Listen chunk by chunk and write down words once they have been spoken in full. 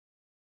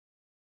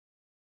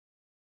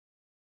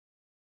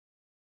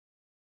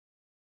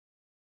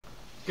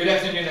Good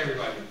afternoon,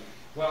 everybody.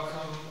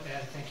 Welcome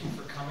and thank you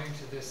for coming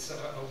to this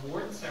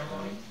award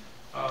ceremony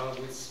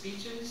with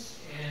speeches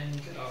and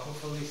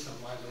hopefully some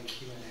lively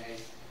Q&A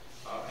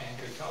and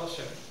good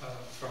fellowship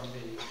from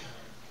the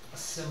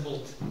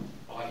assembled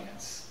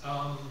audience.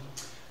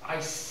 I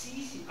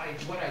see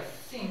what I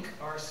think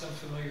are some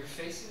familiar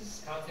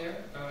faces out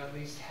there, at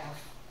least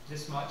half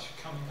this much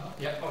coming up.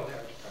 Yeah, oh,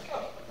 there.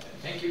 Okay.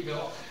 Thank you,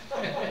 Bill.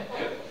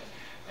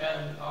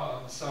 And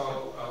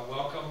so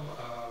welcome.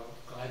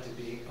 Glad to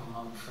be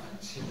among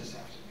friends here this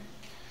afternoon.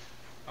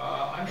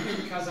 I'm here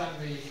because I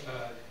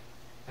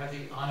have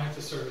the honor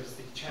to serve as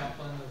the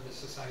chaplain of the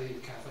Society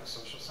of Catholic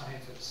Social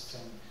Scientists.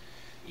 And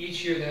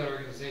each year that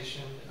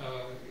organization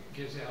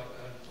gives out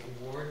an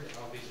award that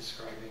I'll be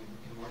describing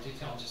in more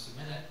detail in just a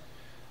minute.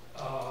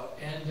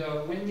 And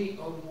when the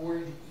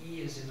awardee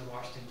is in the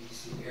Washington,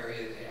 D.C.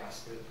 area, they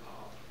ask that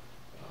I'll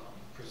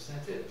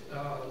present it.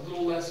 A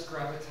little less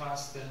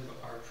gravitas than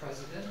our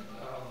president,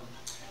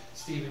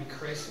 Stephen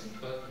Cracy,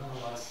 but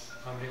nonetheless,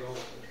 I'm able,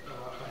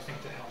 I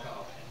think, to help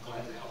out and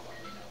glad to help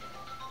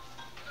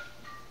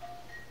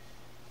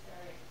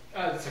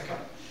out. It's okay.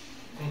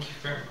 Thank you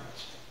very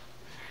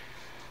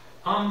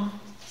much.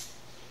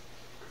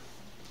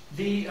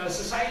 The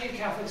Society of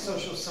Catholic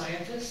Social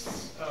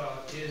Scientists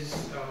is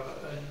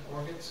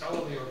an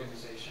scholarly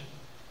organization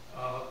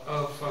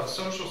of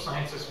social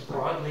sciences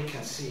broadly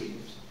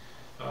conceived.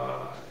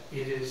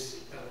 It is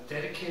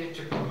dedicated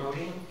to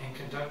promoting and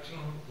conducting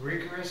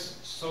rigorous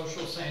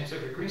social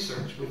scientific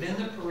research within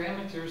the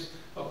parameters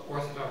of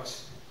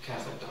Orthodox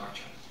Catholic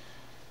doctrine.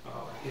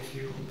 If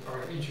you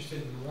are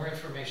interested in more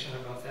information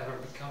about that or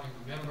becoming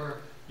a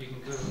member, you can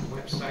go to the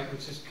website,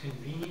 which is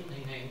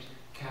conveniently named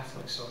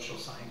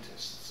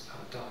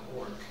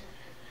CatholicSocialScientists.org.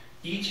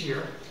 Each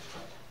year,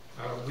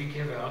 we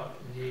give out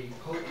the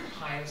Pope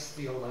Pius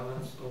XI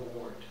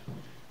Award,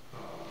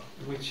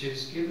 which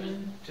is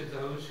given to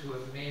those who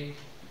have made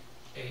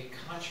a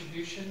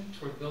contribution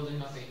toward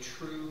building up a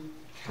true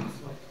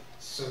Catholic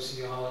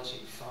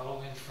sociology,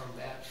 following from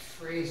that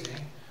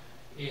phrasing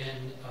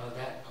in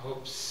that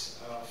Pope's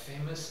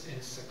famous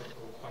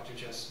encyclical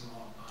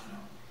Quadragesimo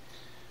Anno.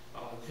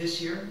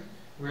 This year,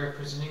 we're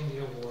presenting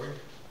the award.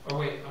 Oh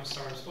wait, I'm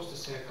sorry, I'm supposed to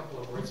say a couple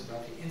of words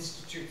about the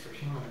Institute for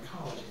Human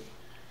Ecology,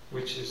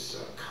 which is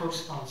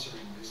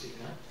co-sponsoring this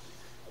event.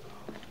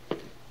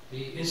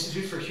 The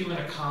Institute for Human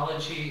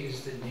Ecology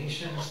is the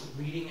nation's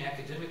leading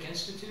academic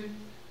institute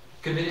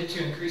committed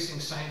to increasing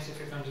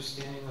scientific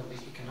understanding of the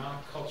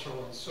economic,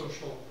 cultural, and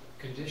social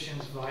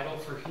conditions vital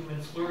for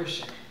human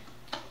flourishing.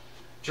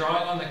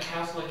 Drawing on the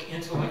Catholic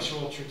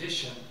intellectual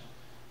tradition,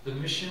 the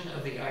mission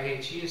of the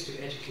IHE is to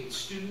educate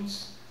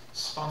students,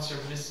 sponsor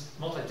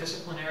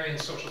multidisciplinary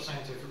and social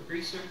scientific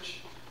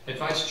research,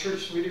 advise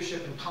church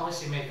leadership and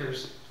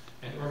policymakers,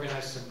 and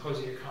organize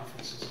symposia,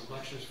 conferences, and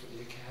lectures for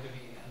the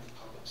academy and the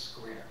public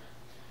square.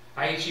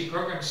 IHE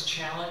programs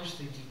challenge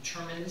the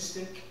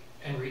deterministic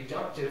and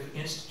reductive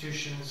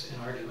institutions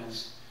and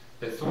arguments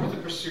that thwart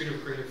the pursuit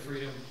of greater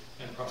freedom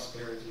and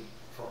prosperity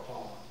for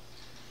all.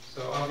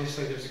 So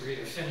obviously there's a great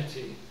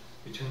affinity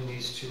between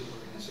these two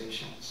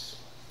organizations.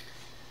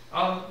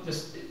 The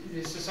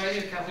Society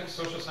of Catholic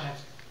Social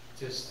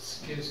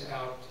Scientists gives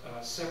out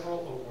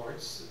several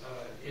awards.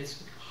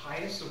 Its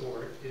highest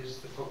award is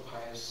the Pope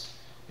Pius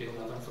XI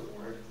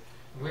Award.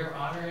 We're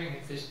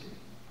honoring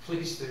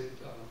pleased to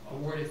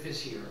award it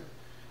this year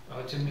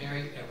to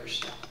Mary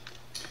Eberstadt.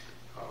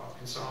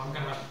 And so I'm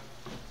going to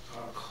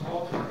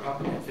call her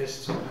up at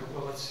this time.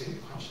 Well, let's see,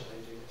 how should I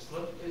do this?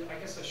 I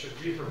guess I should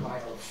read her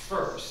bio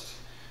first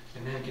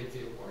and then give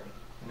the award.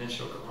 And then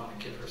she'll go on and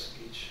give her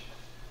speech.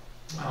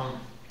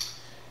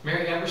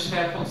 Mary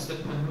Eberstadt holds the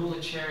Panula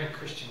Chair in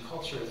Christian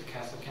Culture at the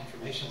Catholic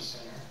Information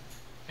Center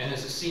and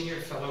is a senior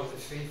fellow at the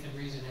Faith and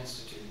Reason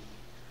Institute.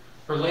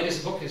 Her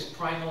latest book is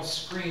Primal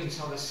Screams: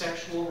 How the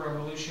Sexual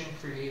Revolution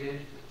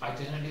Created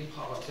Identity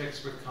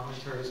Politics, with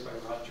commentaries by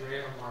Rod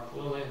Dreher, Mark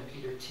Lilla, and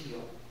Peter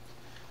Thiel.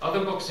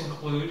 Other books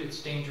include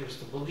It's Dangerous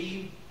to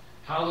Believe,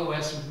 How the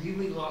West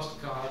Really Lost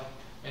God,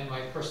 and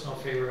my personal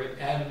favorite,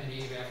 Adam and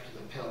Eve After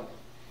the Pill.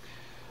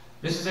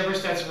 Mrs.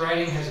 Eberstadt's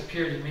writing has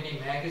appeared in many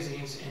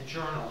magazines and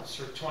journals.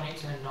 Her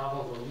 2010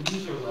 novel, The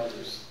Loser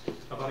Letters,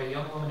 about a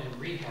young woman in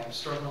rehab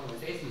struggling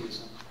with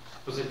atheism,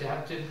 was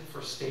adapted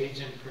for stage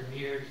and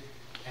premiered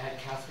at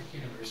Catholic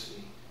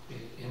University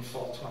in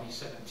fall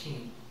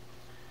 2017.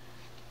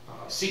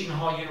 Seton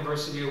Hall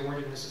University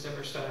awarded Mrs.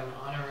 Eberstadt an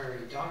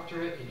honorary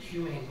doctorate in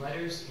humane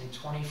letters in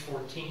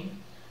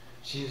 2014.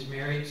 She is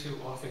married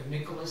to author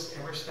Nicholas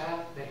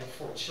Eberstadt. They have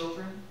 4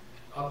 children.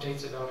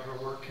 Updates about her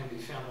work can be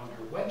found on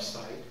her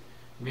website,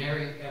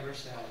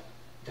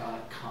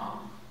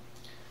 maryeberstadt.com.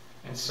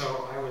 And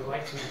so I would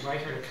like to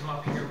invite her to come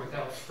up here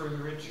without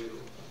further ado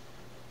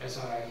as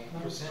I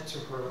present to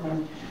her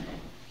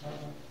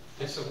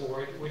this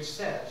award, which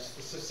says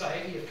the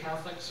Society of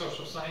Catholic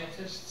Social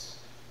Scientists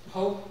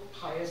Pope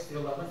Pius XI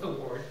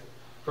Award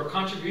for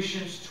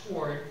contributions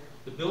toward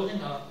the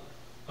building up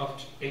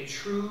of a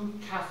true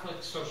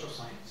Catholic social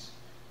science,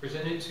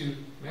 presented to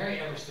Mary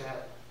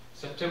Eberstadt,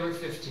 September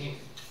 15th,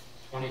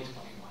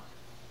 2021.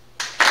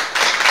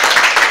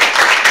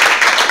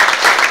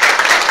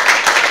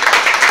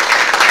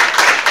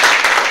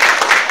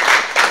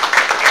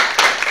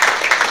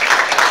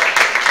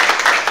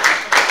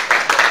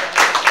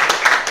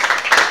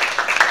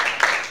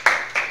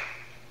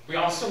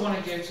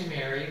 want to give to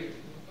Mary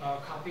a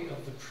copy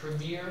of the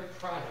premier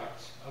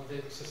product of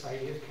the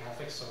Society of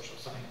Catholic Social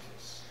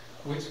Scientists,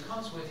 which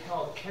comes with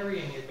help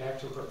carrying it back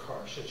to her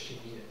car should she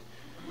need it.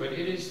 But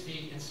it is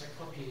the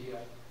encyclopedia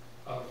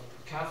of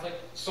Catholic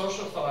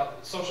social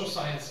thought, social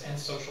science, and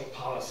social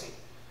policy,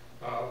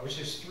 which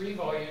is 3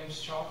 volumes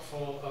chock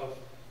full of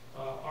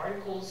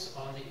articles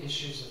on the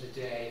issues of the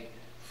day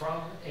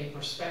from a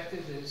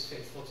perspective that is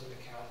faithful to the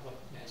Catholic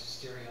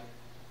magisterium.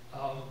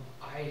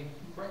 I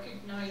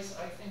recognize,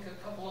 I think,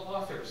 a couple of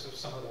authors of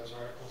some of those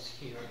articles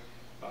here.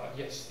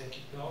 Yes, thank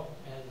you, Bill,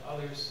 and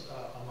others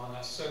among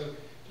us. So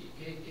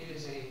it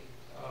is a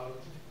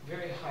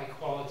very high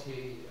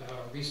quality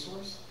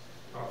resource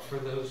for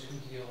those who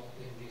deal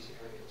in these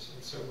areas.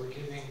 And so we're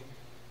giving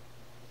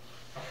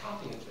a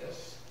copy of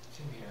this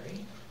to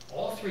Mary,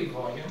 all 3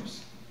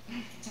 volumes.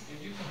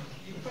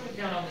 You put it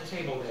down on the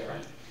table there.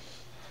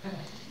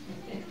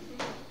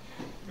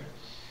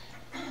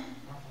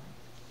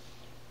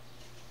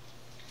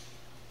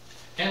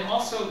 And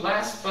also,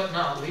 last but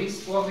not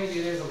least, well, maybe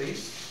it is a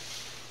least,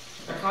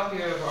 a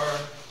copy of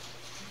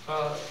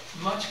our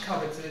much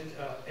coveted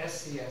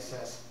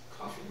SCSS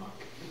coffee mug.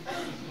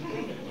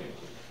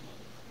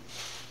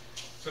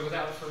 So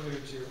without further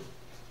ado,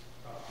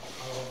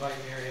 I'll invite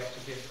Mary up to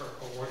give her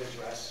award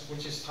address,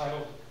 which is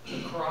titled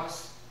 "The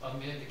Cross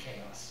Amid the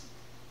Chaos."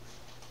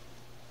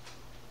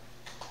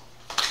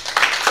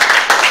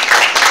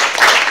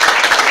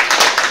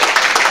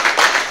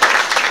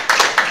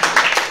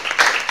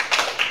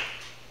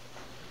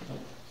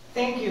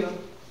 Thank you.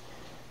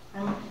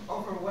 I'm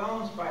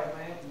overwhelmed by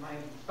my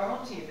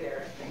bounty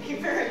there. Thank you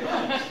very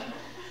much.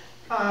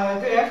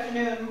 Good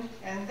afternoon,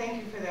 and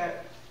thank you for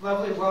that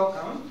lovely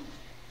welcome.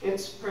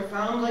 It's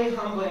profoundly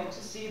humbling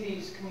to see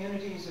these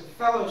communities of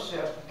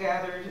fellowship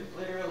gathered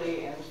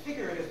literally and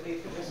figuratively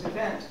for this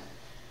event.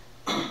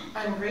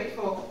 I'm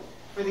grateful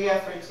for the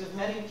efforts of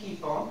many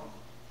people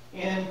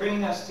in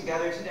bringing us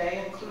together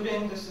today,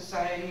 including the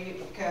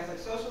Society of Catholic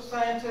Social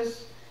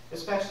Scientists,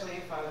 especially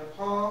Father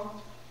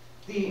Paul,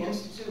 the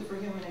Institute for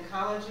Human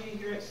Ecology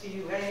here at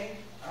CUA,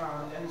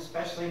 and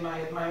especially my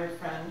admired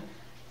friend,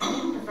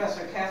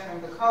 Professor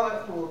Catherine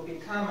McCulloch, who will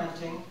be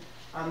commenting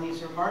on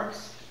these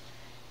remarks,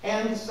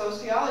 and the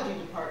Sociology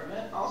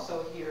Department,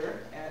 also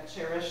here at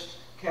cherished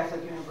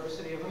Catholic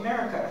University of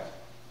America.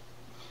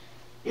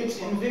 It's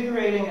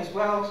invigorating as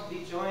well to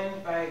be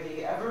joined by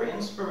the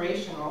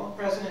ever-inspirational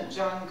President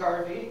John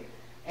Garvey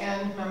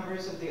and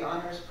members of the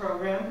Honors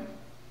Program,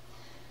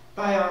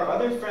 by our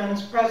other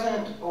friends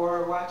present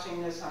or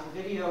watching this on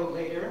video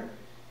later,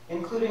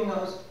 including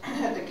those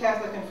at the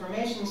Catholic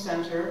Information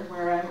Center,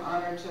 where I'm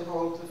honored to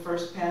hold the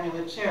first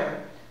Panula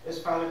chair, as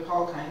Father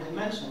Paul kindly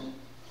mentioned.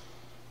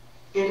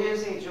 It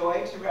is a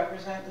joy to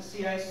represent the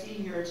CIC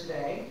here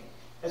today,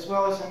 as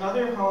well as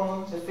another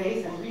home, the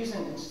Faith and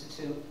Reason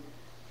Institute,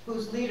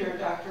 whose leader,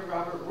 Dr.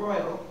 Robert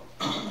Royal,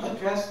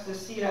 addressed the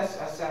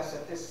SCSS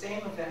at this same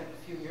event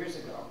a few years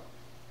ago.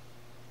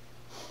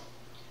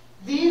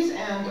 These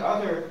and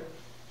other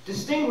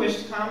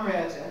distinguished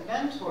comrades and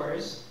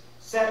mentors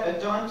set a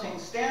daunting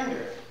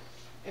standard.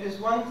 It is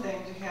one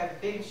thing to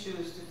have big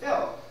shoes to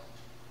fill.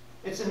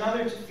 It's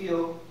another to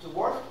feel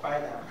dwarfed by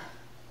them.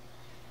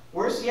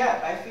 Worse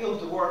yet, I feel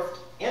dwarfed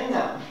in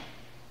them.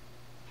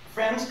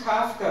 Franz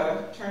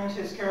Kafka turned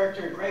his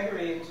character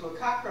Gregory into a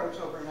cockroach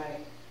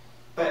overnight,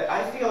 but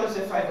I feel as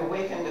if I've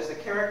awakened as a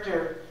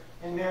character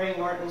in Mary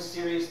Norton's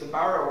series, The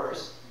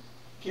Borrowers,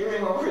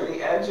 peering over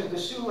the edge of the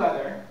shoe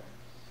leather.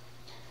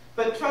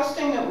 But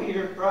trusting that we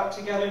are brought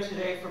together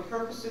today for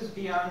purposes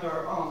beyond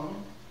our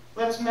own,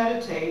 let's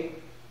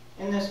meditate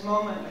in this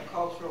moment of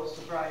cultural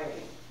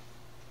sobriety.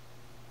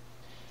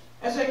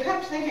 As I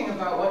kept thinking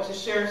about what to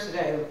share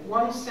today,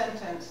 one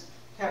sentence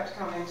kept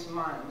coming to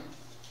mind.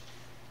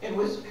 It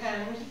was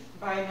penned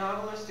by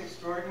novelist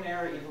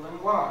extraordinaire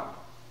Evelyn Waugh.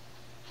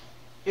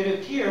 It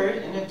appeared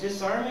in a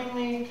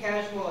disarmingly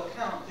casual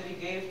account that he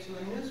gave to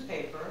a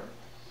newspaper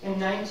in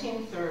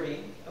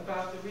 1930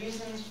 about the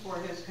reasons for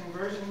his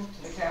conversion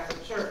to the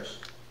Catholic Church.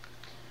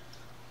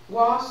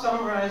 Waugh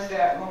summarized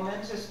that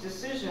momentous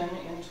decision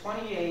in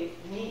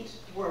 28 neat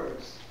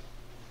words.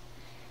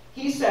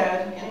 He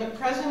said, in the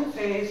present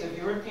phase of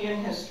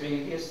European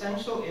history, the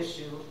essential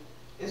issue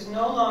is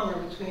no longer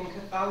between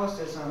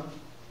Catholicism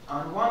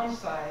on one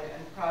side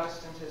and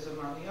Protestantism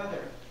on the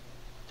other,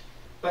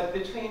 but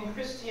between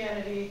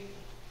Christianity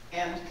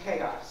and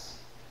chaos.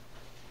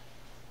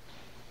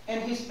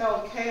 And he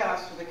spelled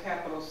chaos with a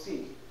capital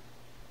C.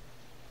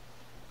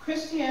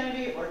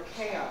 Christianity or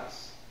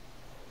chaos?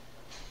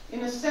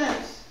 In a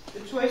sense,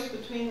 the choice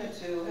between the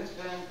two has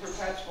been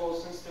perpetual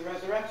since the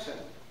resurrection.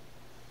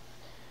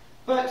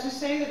 But to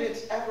say that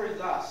it's ever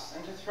thus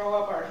and to throw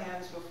up our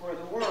hands before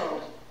the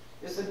world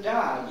is a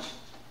dodge,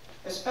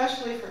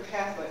 especially for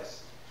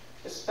Catholics,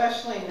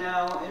 especially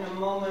now in a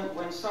moment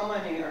when so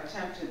many are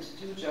tempted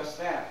to do just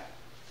that.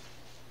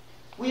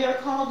 We are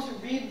called to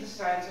read the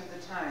signs of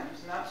the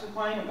times, not to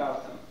whine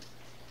about them.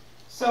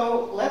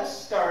 So let's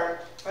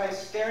start by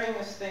staring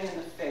this thing in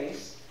the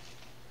face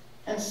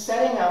and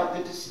setting out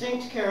the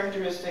distinct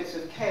characteristics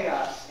of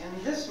chaos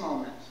in this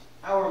moment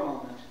our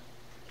moment.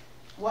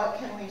 What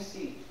can we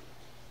see?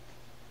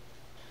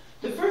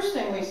 The first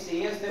thing we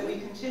see is that we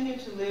continue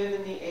to live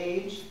in the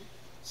age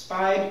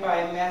spied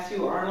by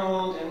Matthew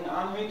Arnold and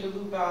Henri de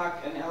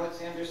Lubac and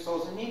Alexander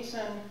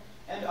Solzhenitsyn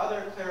and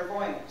other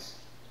clairvoyants.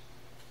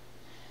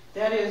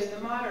 That is the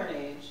modern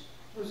age,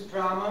 whose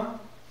drama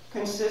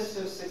consists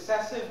of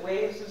successive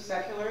waves of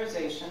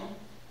secularization,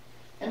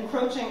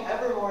 encroaching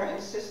ever more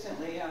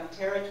insistently on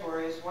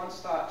territories once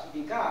thought to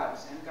be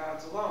God's and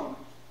God's alone.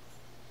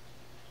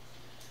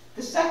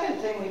 The second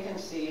thing we can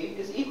see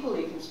is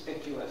equally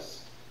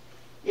conspicuous.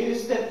 It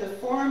is that the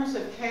forms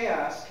of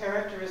chaos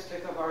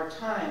characteristic of our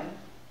time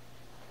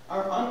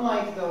are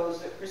unlike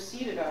those that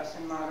preceded us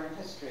in modern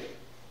history.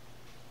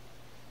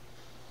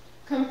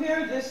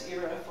 Compare this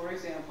era, for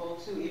example,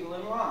 to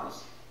Evelyn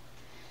Waugh's.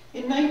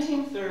 In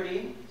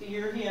 1930, the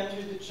year he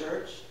entered the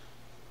church,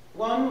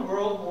 one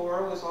world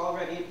war was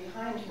already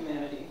behind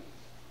humanity,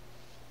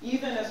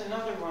 even as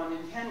another one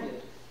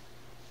impended.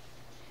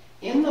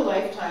 In the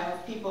lifetime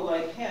of people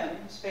like him,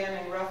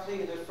 spanning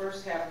roughly the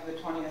first half of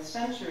the 20th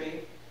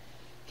century,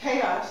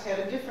 chaos had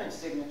a different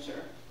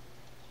signature.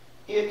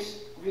 It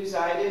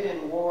resided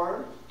in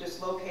war,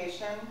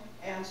 dislocation,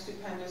 and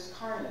stupendous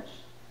carnage.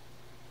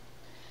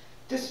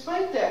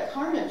 Despite that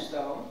carnage,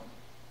 though,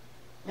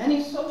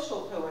 many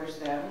social pillars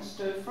then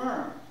stood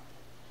firm.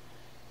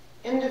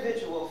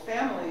 Individual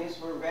families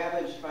were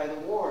ravaged by the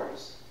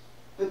wars,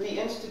 but the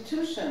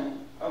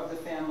institution of the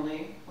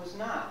family was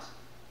not.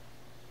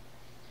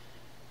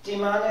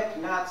 Demonic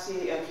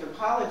Nazi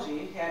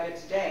anthropology had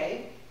its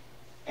day,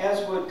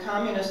 as would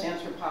communist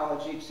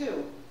anthropology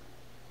too.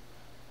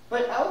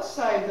 But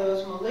outside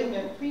those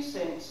malignant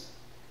precincts,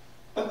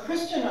 a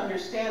Christian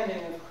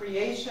understanding of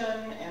creation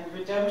and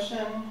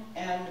redemption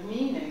and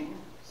meaning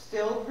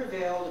still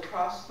prevailed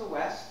across the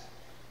West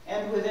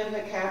and within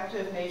the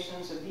captive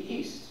nations of the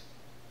East.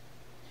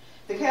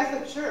 The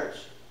Catholic Church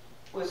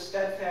was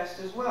steadfast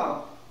as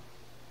well.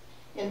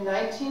 In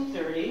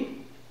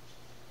 1930,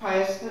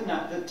 Pius the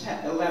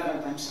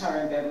 11th, I'm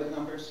sorry, I'm bad with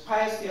numbers,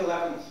 Pius the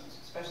 11th,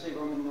 especially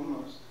Roman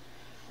numerals,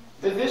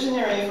 the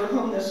visionary for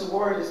whom this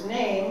award is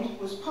named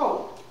was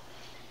Pope.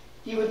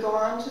 He would go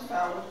on to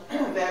found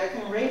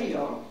Vatican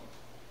Radio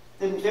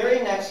the very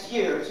next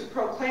year to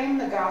proclaim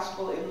the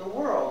gospel in the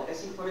world,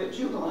 as he put it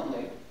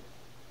jubilantly.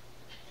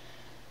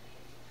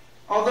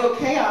 Although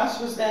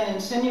chaos was then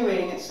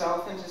insinuating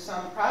itself into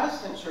some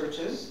Protestant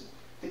churches,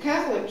 the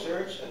Catholic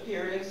Church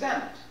appeared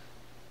exempt,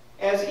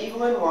 as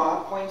Evelyn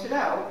Waugh pointed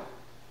out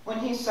when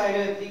he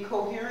cited the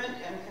coherent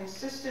and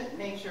consistent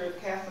nature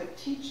of Catholic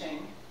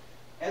teaching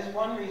as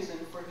one reason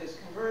for his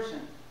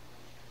conversion.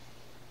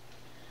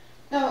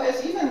 Now,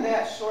 as even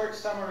that short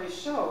summary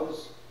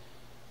shows,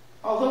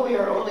 although we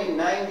are only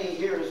 90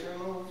 years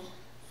removed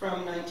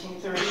from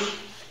 1930,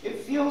 it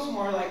feels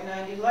more like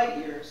 90 light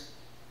years.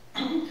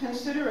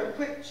 Consider a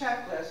quick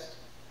checklist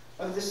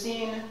of the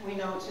scene we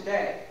know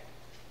today.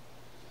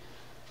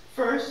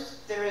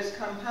 First, there is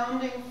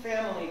compounding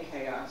family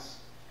chaos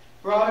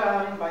brought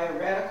on by a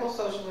radical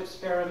social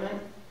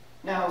experiment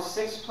now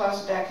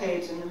 6+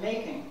 decades in the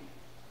making.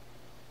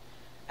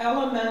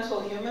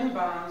 Elemental human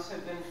bonds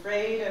have been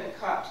frayed and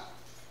cut,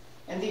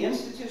 and the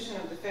institution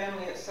of the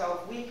family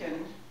itself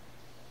weakened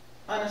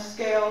on a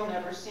scale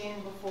never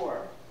seen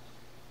before.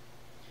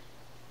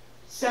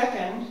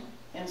 Second,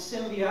 and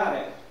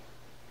symbiotic,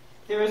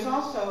 there is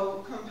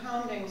also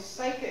compounding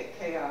psychic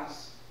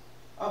chaos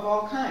of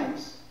all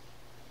kinds.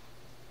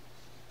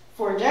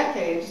 For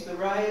decades, the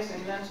rise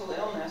in mental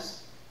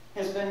illness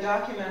has been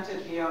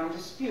documented beyond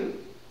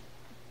dispute.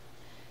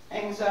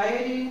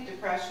 Anxiety,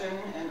 depression,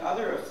 and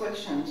other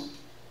afflictions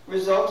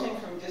resulting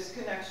from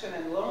disconnection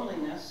and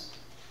loneliness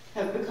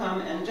have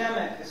become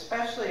endemic,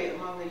 especially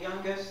among the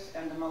youngest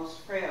and the most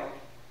frail.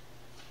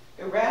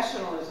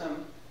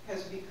 Irrationalism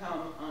has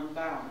become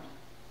unbound.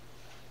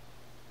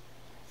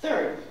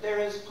 Third, there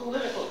is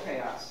political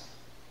chaos.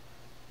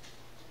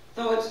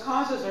 Though its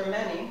causes are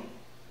many,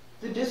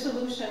 the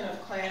dissolution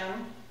of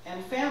clan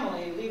and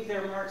family leave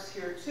their marks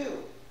here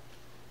too.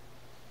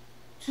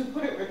 To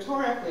put it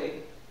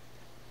rhetorically,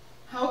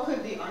 how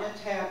could the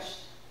unattached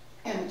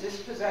and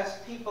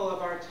dispossessed people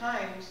of our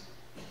times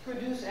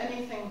produce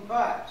anything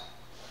but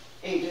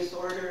a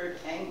disordered,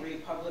 angry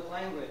public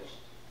language?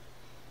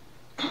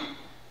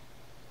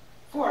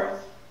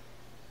 Fourth,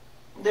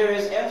 there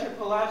is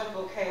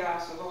anthropological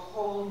chaos of a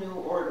whole new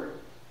order.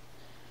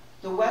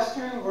 The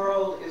Western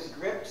world is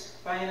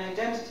gripped by an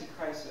identity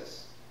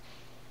crisis.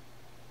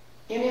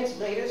 In its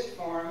latest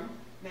form,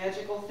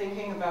 magical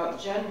thinking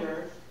about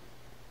gender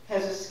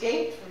has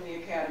escaped from the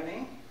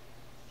academy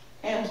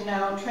and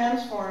now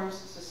transforms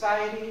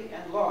society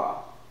and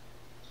law.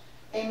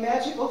 A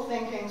magical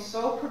thinking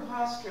so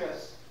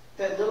preposterous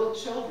that little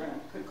children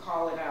could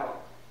call it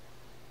out.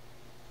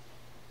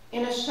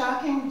 In a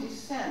shocking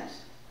descent,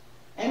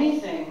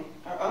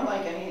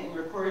 unlike any in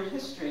recorded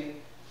history,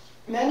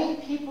 many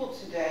people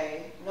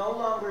today no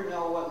longer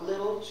know what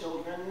little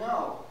children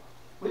know,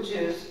 which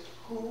is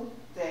who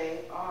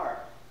they are.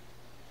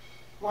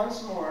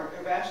 Once more,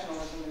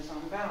 irrationalism is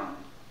unbound.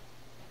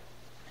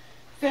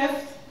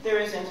 Fifth, there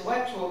is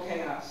intellectual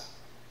chaos.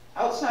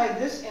 Outside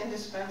this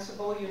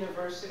indispensable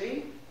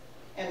university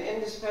and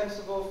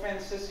indispensable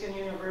Franciscan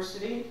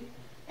university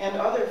and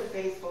other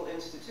faithful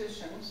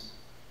institutions,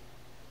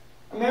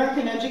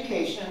 American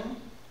education,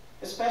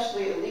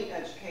 especially elite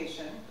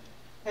education,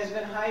 has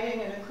been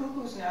hiding in a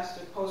cuckoo's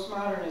nest of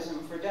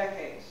postmodernism for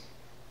decades.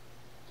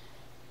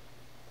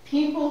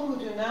 People who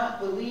do not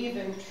believe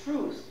in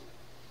truth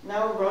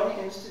now run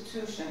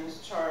institutions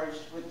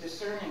charged with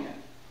discerning it.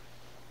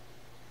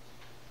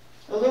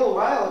 A little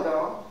while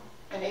ago,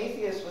 an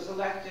atheist was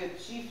elected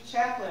chief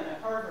chaplain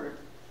at Harvard.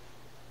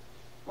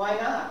 Why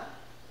not?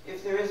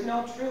 If there is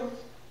no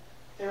truth,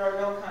 there are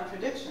no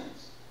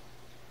contradictions.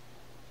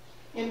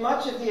 In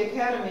much of the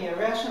academy,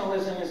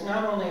 irrationalism is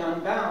not only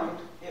unbound,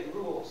 it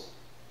rules.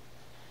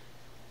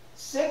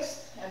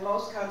 Sixth, and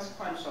most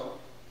consequential,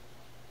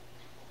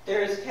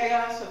 there is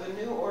chaos of a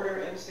new order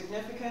and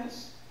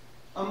significance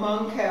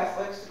among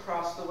Catholics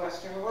across the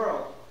Western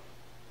world.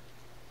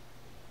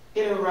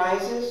 It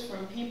arises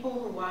from people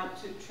who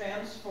want to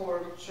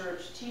transform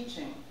church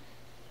teaching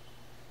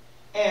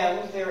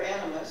and their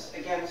animus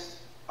against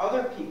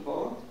other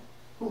people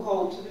who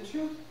hold to the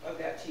truth of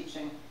that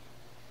teaching.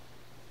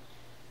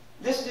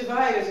 This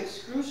divide is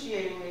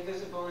excruciatingly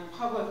visible in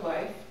public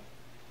life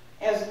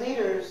as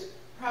leaders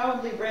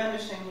proudly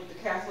brandishing the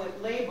Catholic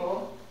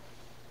label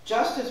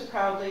just as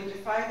proudly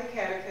defy the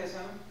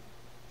catechism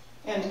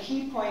and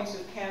key points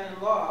of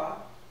canon law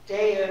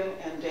day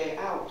in and day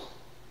out.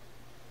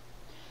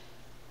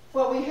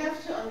 What we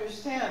have to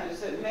understand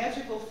is that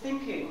magical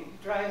thinking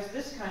drives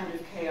this kind of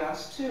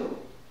chaos too.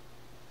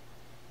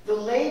 The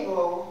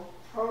label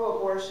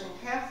pro-abortion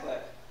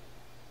Catholic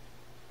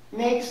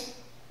makes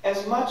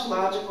as much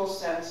logical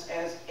sense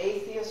as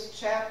atheist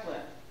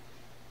chaplain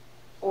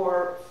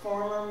or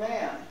former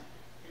man.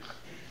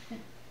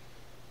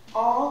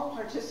 All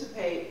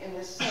participate in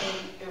the same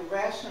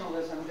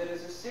irrationalism that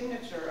is a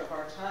signature of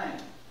our time.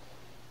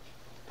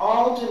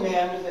 All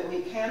demand that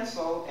we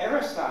cancel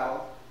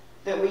Aristotle,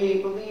 that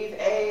we believe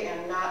A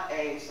and not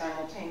A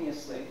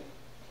simultaneously.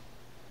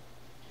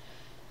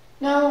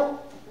 Now,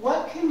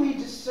 what can we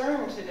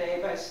discern today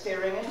by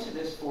staring into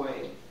this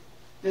void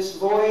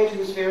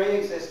whose very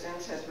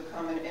existence has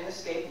become an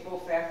inescapable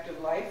fact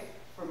of life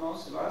for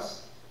most of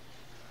us?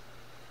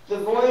 The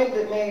void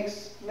that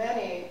makes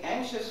many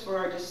anxious for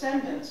our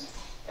descendants,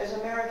 as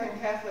American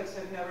Catholics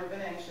have never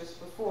been anxious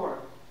before.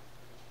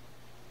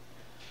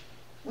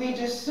 We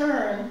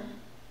discern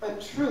a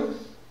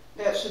truth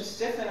that should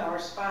stiffen our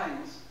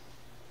spines.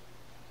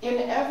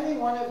 In every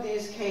one of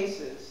these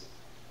cases,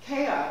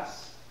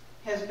 chaos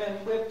has been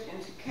whipped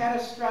into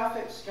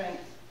catastrophic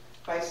strength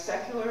by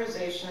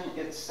secularization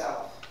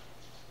itself.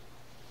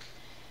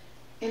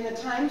 In the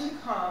time to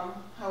come,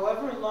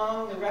 however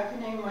long the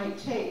reckoning might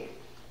take,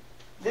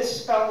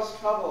 this spells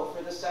trouble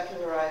for the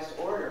secularized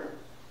order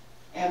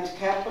and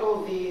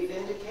capital V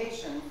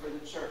vindication for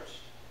the church.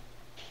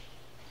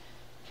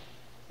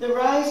 The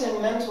rise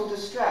in mental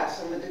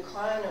distress and the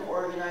decline of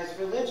organized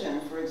religion,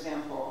 for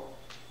example,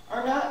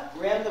 are not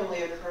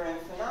randomly occurring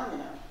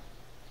phenomena.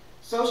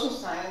 Social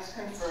science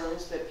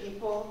confirms that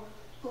people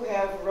who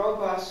have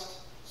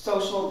robust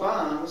social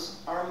bonds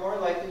are more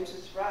likely to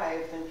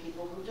thrive than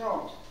people who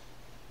don't.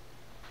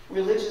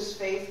 Religious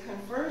faith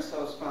confers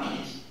those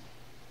bonds.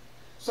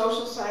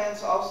 Social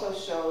science also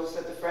shows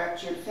that the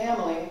fractured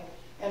family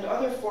and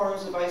other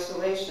forms of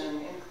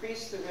isolation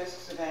increase the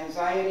risks of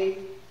anxiety,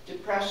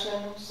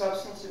 depression,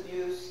 substance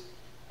abuse,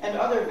 and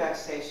other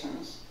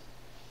vexations.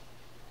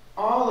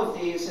 All of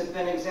these have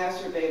been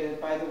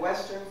exacerbated by the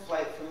Western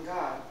flight from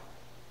God.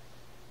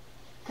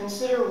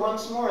 Consider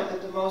once more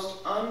that the most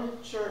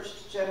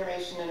unchurched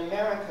generation in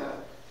America,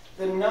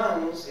 the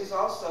nuns, is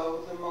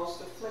also the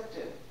most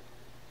afflicted.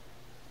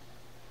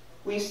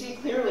 We see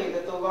clearly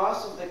that the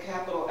loss of the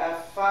capital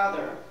F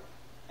Father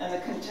and the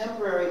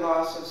contemporary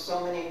loss of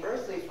so many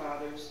earthly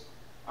fathers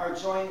are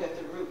joined at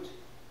the root.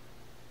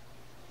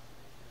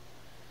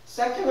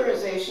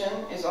 Secularization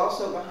is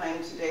also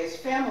behind today's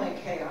family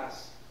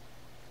chaos.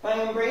 By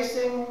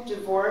embracing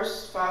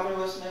divorce,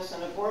 fatherlessness,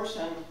 and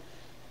abortion,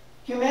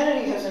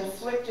 humanity has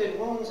inflicted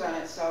wounds on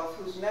itself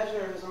whose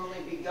measure has only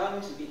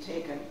begun to be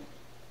taken.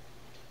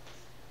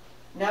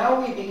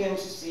 Now we begin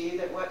to see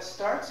that what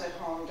starts at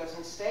home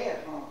doesn't stay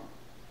at home.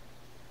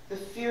 The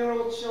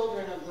feral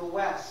children of the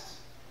West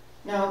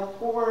now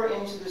pour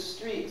into the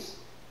streets,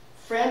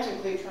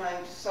 frantically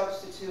trying to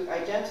substitute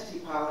identity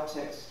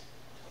politics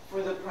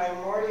for the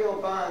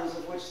primordial bonds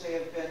of which they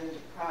have been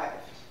deprived.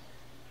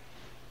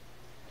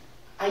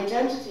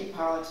 Identity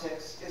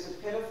politics is a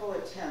pitiful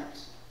attempt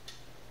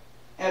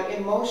at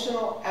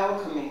emotional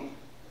alchemy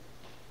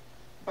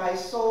by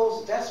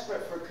souls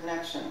desperate for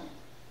connection.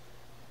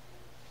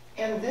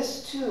 And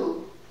this,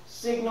 too,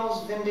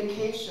 signals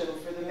vindication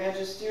for the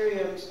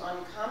magisterium's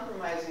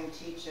uncompromising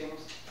teachings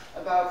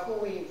about who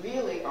we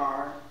really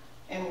are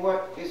and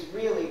what is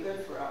really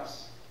good for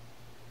us.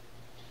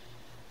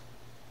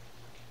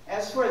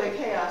 As for the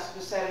chaos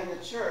besetting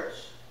the church,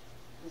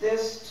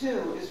 this,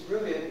 too, is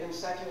rooted in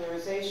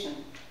secularization.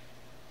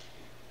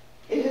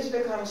 It has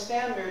become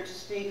standard to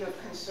speak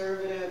of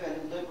conservative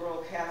and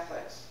liberal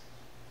Catholics,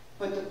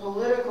 but the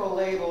political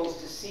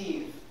labels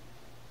deceive.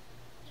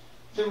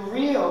 The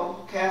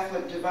real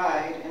Catholic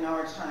divide in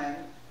our time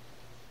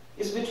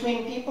is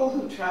between people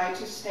who try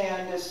to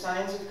stand as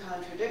signs of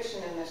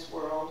contradiction in this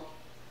world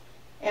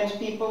and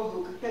people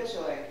who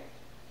capitulate.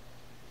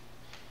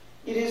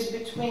 It is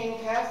between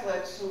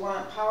Catholics who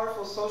want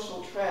powerful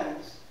social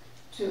trends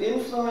to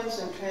influence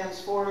and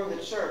transform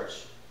the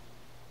church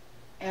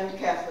and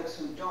Catholics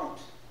who don't.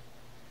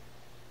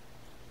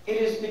 It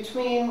is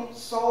between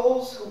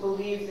souls who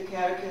believe the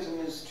catechism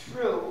is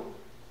true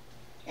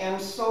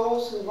and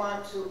souls who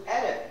want to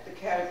edit the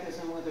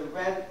catechism with a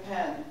red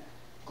pen,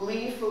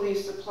 gleefully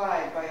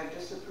supplied by a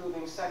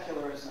disapproving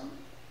secularism.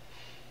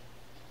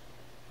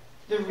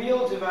 The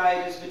real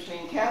divide is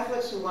between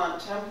Catholics who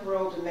want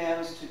temporal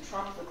demands to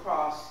trump the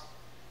cross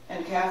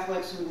and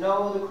Catholics who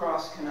know the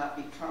cross cannot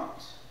be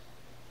trumped.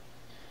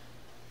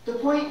 The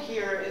point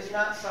here is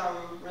not some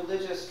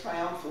religious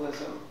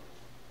triumphalism.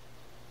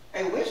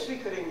 I wish we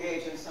could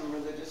engage in some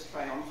religious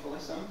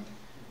triumphalism,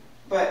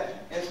 but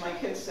as my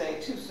kids say,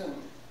 too soon.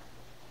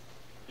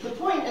 The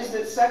point is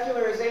that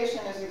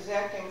secularization is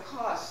exacting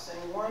costs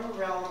in one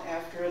realm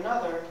after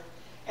another,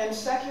 and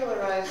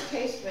secularized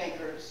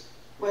tastemakers,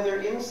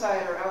 whether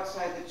inside or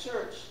outside the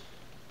church,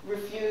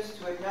 refuse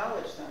to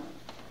acknowledge them.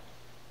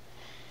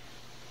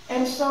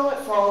 And so it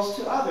falls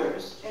to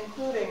others,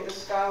 including the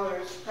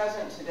scholars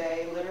present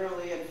today,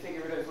 literally and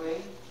figuratively,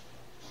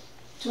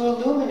 to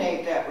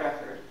illuminate that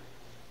record.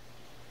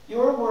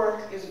 Your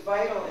work is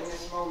vital in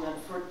this moment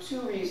for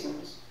two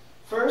reasons.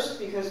 First,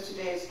 because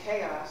today's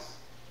chaos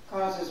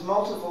causes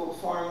multiple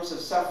forms of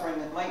suffering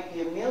that might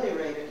be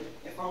ameliorated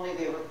if only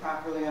they were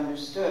properly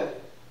understood.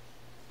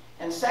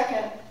 And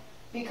second,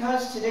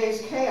 because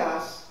today's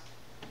chaos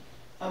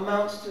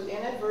amounts to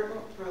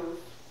inadvertent proof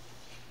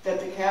that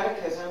the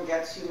Catechism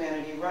gets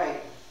humanity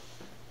right.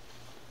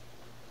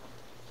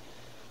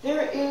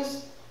 There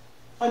is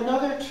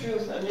another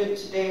truth amid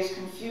today's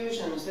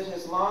confusions that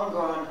has long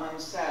gone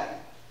unsaid.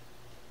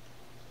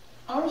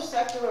 Our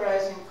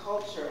secularizing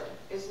culture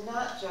is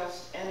not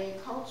just any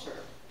culture.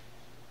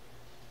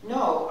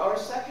 No, our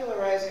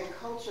secularizing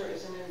culture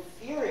is an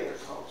inferior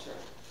culture.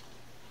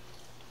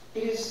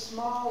 It is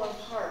small of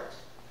heart.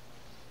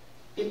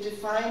 It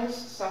defines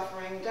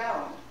suffering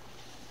down.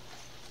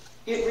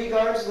 It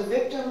regards the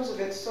victims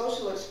of its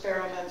social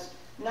experiments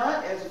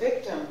not as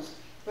victims,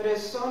 but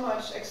as so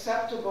much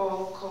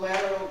acceptable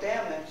collateral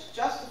damage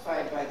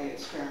justified by the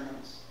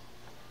experiments.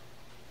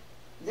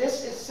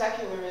 This is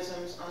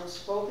secularism's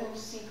unspoken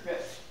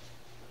secret.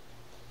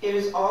 It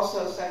is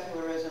also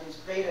secularism's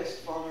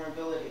greatest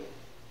vulnerability.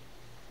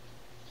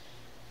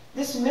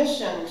 This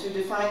mission to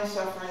define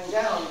suffering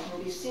down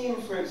can be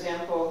seen, for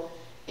example,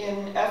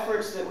 in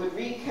efforts that would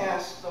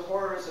recast the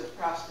horrors of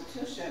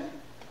prostitution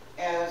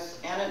as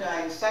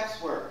anodyne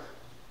sex work.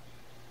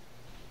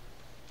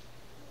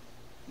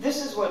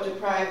 This is what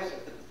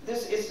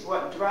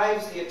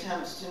drives the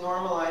attempts to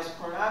normalize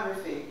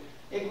pornography,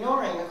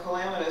 ignoring the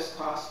calamitous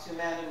costs to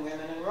men and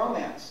women in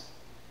romance.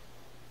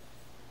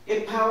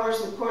 It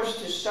powers the push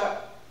to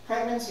shut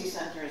pregnancy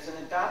centers and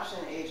adoption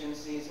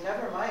agencies,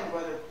 never mind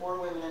whether poor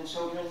women and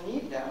children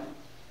need them.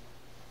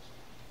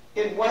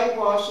 It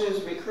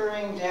whitewashes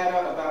recurring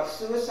data about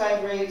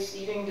suicide rates,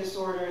 eating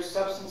disorders,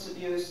 substance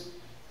abuse,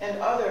 and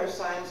other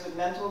signs of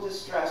mental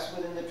distress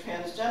within the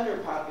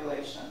transgender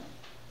population,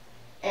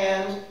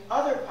 and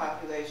other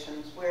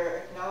populations where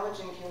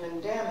acknowledging human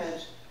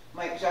damage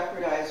might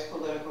jeopardize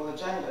political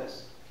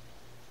agendas.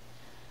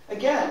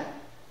 Again,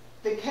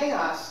 the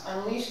chaos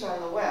unleashed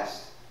on the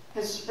West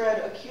has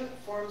spread acute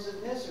forms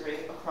of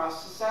misery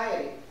across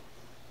society,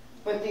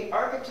 but the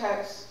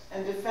architects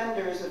and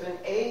defenders of an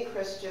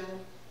a-Christian,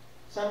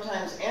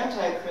 sometimes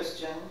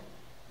anti-Christian,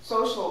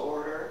 social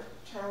order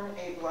turn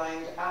a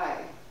blind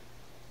eye.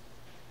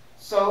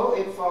 So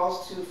it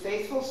falls to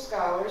faithful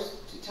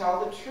scholars to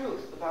tell the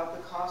truth about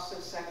the costs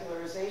of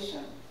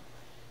secularization,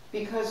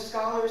 because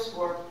scholars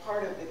who are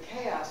part of the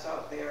chaos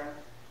out there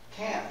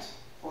can't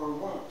or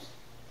won't.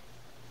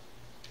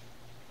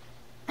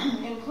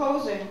 In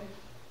closing,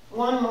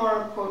 one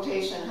more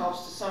quotation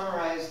helps to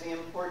summarize the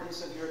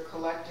importance of your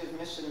collective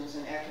missions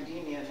in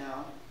academia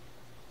now.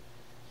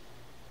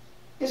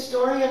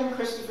 Historian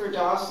Christopher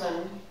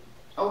Dawson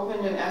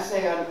opened an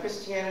essay on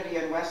Christianity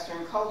and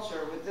Western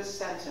culture with this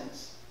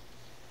sentence,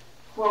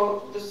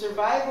 quote, "The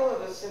survival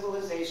of a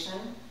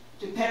civilization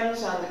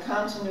depends on the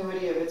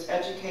continuity of its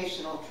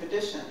educational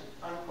tradition,"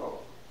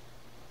 unquote.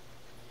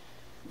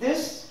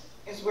 This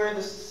is where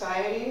the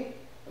Society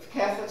of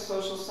Catholic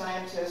Social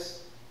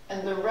Scientists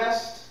and the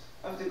rest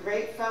of the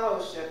great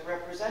fellowship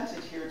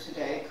represented here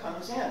today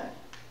comes in.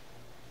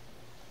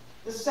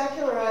 The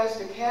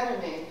secularized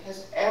academy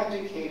has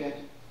abdicated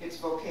its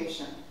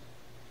vocation.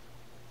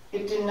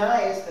 It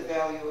denies the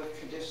value of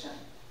tradition.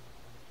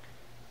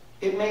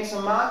 It makes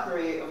a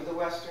mockery of the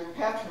Western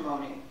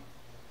patrimony.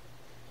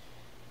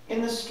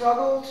 In the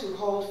struggle to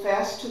hold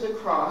fast to the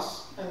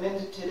cross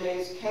amid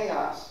today's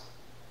chaos,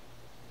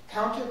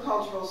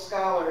 countercultural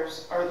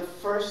scholars are the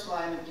first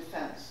line of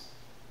defense.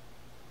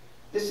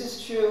 This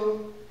is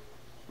true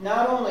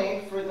not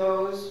only for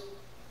those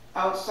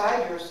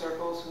outside your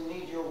circles who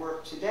need your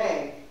work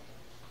today,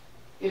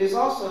 it is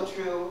also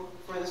true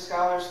for the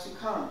scholars to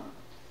come,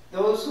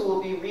 those who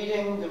will be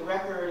reading the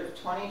record of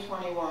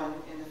 2021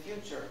 in the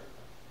future.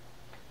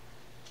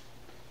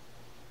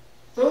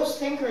 Those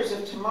thinkers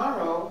of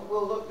tomorrow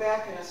will look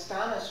back in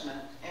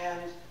astonishment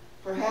and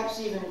perhaps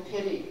even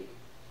pity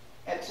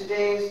at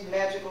today's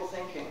magical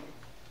thinking.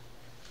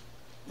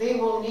 They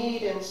will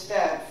need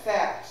instead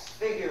facts,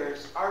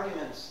 figures,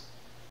 arguments,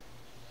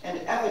 and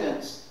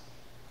evidence,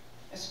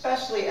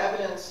 especially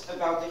evidence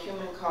about the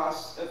human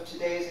costs of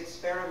today's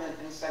experiment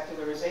in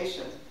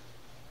secularization.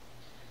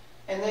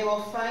 And they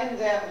will find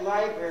that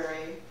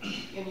library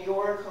in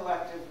your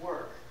collective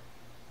work.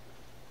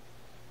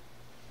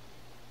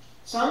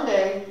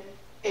 Someday,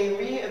 a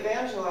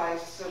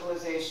re-evangelized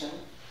civilization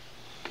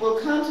will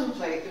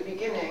contemplate the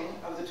beginning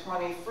of the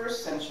 21st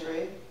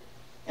century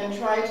and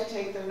try to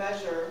take the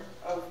measure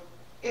of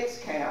its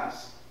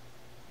chaos.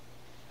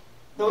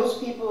 Those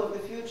people of the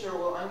future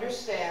will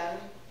understand,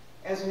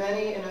 as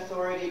many in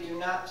authority do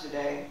not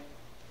today,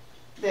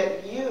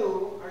 that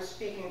you are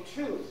speaking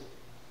truth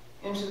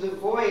into the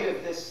void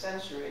of this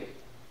century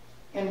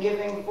and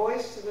giving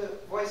voice to the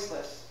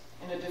voiceless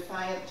in a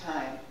defiant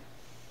time.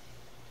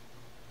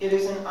 It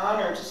is an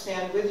honor to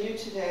stand with you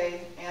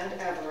today and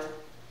ever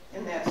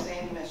in that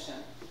same mission.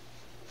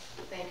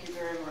 Thank you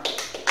very much.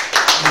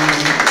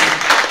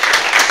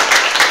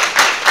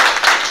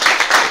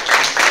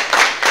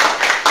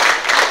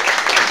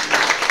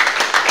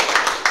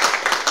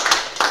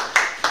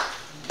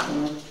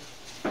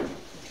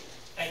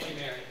 Thank you,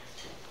 Mary.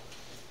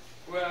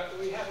 Well,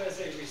 we have as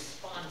a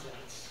respondent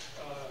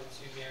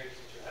to Mary's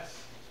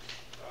address,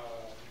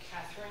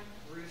 Catherine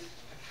Ruth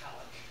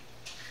Pacalic.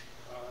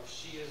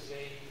 She is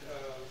a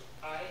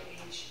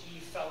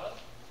IHE Fellow,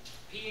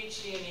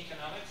 PhD in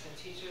Economics, and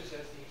teaches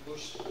at the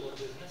Bush School of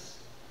Business.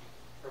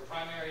 Her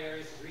primary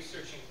areas of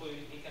research include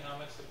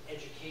economics of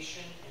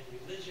education and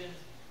religion,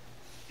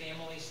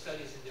 family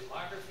studies and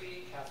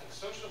demography, Catholic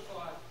social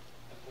thought,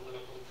 and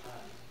political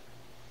economy.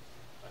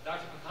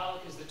 Dr.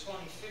 Pacalic is the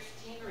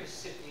 2015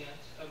 recipient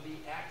of the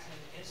Acton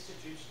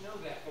Institute's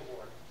Novak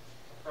Award,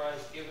 a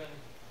prize given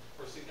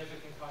for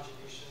significant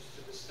contributions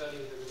to the study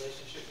of the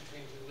relationship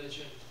between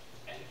religion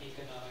and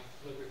economic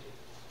liberty,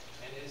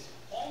 and is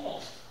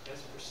almost as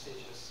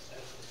prestigious as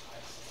the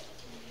Pius.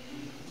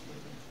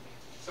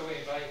 So we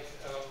invite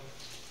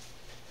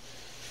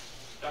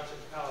Dr.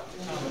 Pacalic to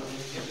come and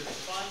give the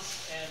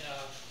response, and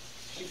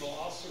she will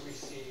also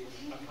receive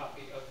a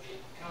copy of the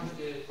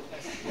coveted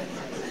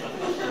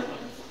SCSS.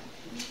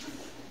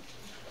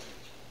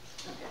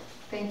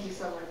 Thank you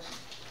so much.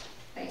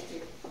 Thank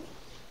you.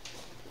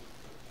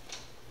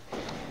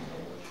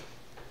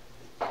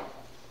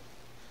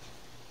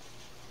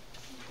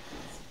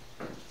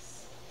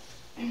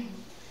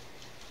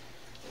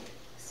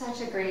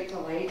 Such a great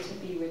delight to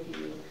be with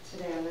you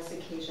today on this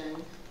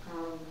occasion.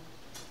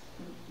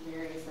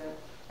 Mary is a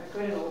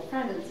good and old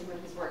friend and someone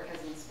whose work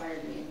has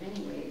inspired me in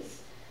many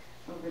ways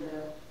over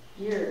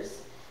the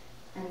years.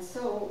 And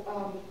so,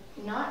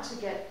 not to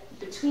get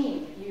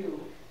between you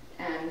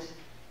and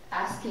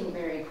asking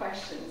Mary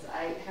questions,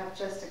 I have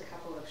just a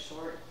couple of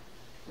short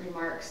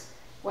remarks.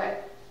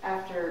 What,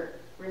 after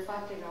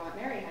reflecting on what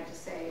Mary had to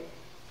say,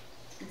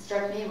 it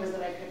struck me was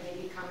that I could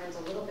maybe comment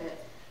a little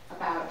bit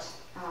about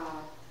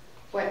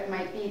what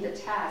might be the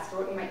task, or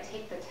what you might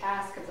take the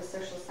task of the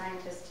social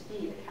scientist to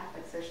be, the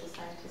Catholic social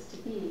scientist to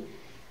be,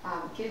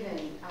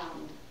 given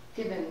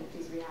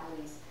these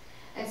realities.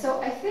 And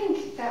so I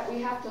think that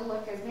we have to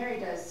look, as Mary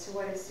does, to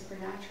what is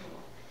supernatural.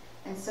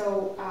 And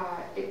so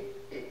it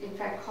in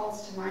fact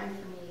calls to mind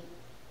for me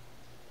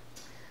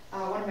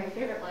one of my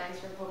favorite lines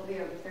from Pope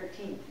Leo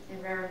XIII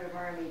in Rerum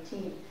Novarum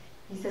 18.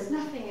 He says,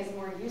 "Nothing is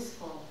more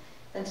useful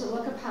than to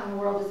look upon the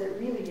world as it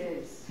really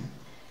is,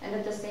 and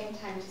at the same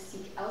time to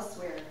seek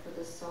elsewhere for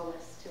the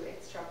solace to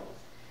its troubles."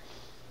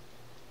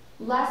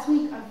 Last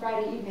week on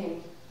Friday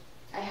evening,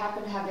 I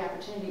happened to have the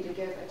opportunity to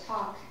give a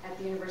talk at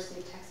the University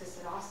of Texas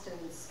at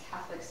Austin's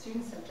Catholic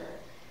Student Center.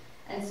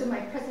 And so my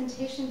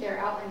presentation there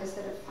outlined a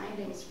set of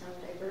findings from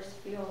diverse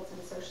fields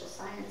in social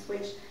science,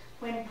 which,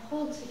 when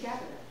pulled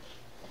together,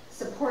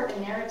 support a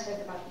narrative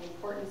about the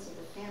importance of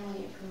the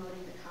family in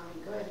promoting the common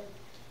good,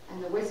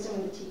 and the wisdom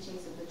of the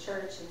teachings of the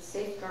Church in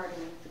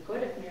safeguarding the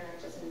good of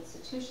marriage as an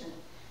institution,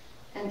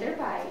 and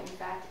thereby, in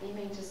fact,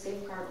 aiming to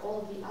safeguard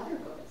all of the other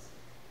goods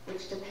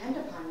which depend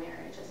upon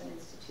marriage as an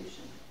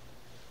institution.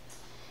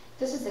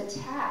 This is a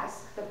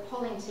task, the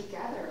pulling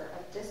together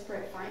of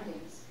disparate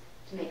findings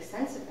to make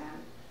sense of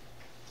them,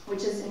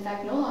 which is in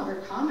fact no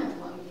longer common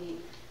among the,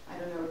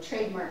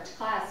 trademarked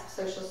class of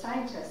social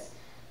scientists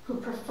who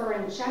prefer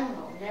in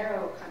general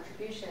narrow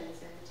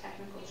contributions in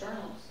technical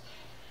journals.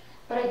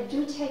 But I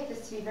do take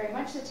this to be very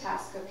much the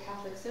task of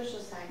Catholic social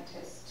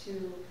scientists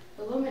to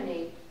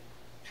illuminate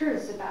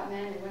truths about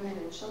men and women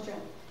and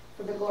children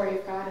for the glory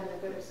of God and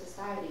the good of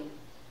society,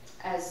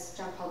 as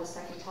John Paul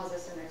II tells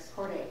us in Ex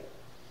Corde.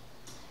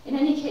 In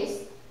any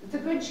case, the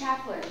good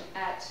chaplain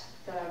at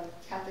the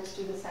Catholic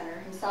Student Center,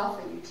 himself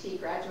a UT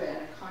graduate and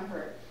a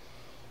convert,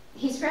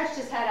 he scratched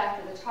his head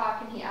after the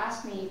talk and he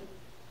asked me,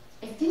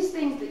 if these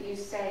things that you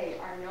say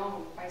are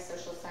known by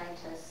social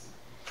scientists,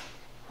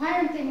 why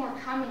aren't they more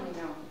commonly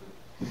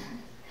known?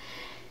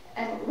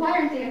 And why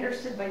aren't they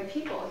understood by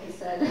people, he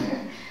said.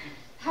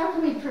 How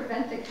can we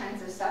prevent the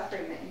kinds of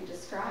suffering that you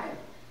describe?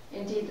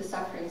 Indeed, the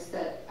sufferings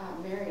that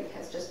Mary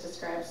has just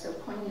described so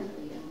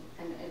poignantly,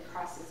 and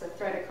it's a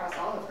thread across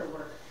all of her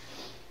work.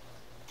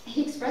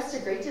 He expressed a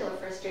great deal of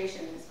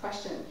frustration in his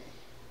question,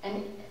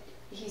 and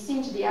he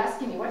seemed to be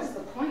asking me, what is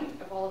the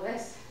point of all of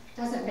this?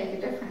 It doesn't make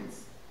a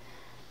difference.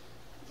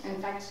 In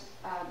fact,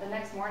 the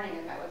next morning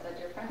I met with a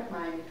dear friend of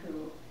mine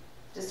who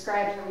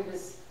described how he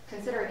was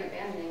considering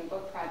abandoning a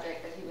book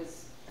project that he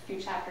was a few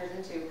chapters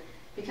into,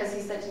 because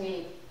he said to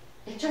me,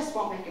 it just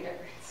won't make a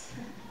difference.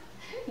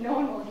 No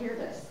one will hear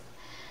this.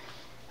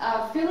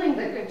 Feeling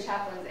the good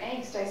chaplain's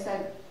angst,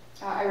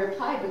 I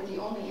replied with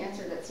the only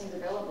answer that seemed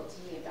available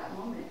to me at that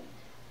moment.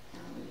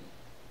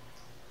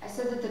 I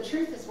said that the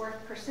truth is worth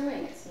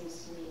pursuing, it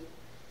seems to me,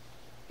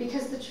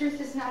 because the truth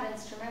is not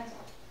instrumental.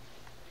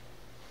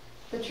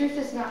 The truth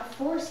is not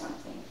for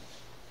something,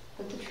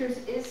 but the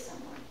truth is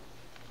someone.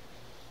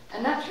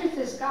 And that truth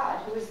is God,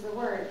 who is the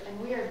Word, and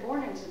we are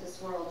born into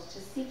this world to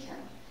seek him,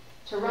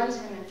 to run to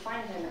him and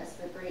find him, as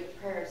the great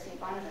prayer of St.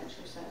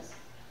 Bonaventure says.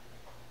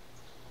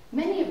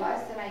 Many of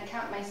us, and I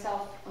count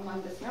myself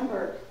among this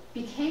number,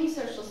 became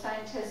social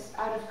scientists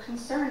out of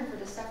concern for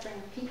the suffering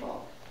of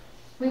people.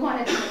 We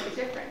wanted to make a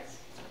difference.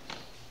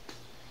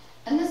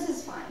 And this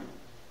is fine.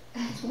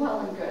 It's well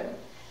and good.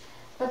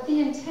 But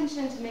the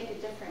intention to make a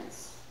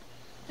difference,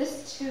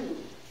 this too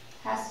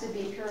has to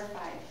be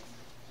purified.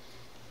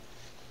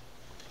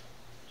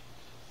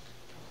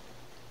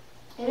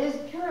 It is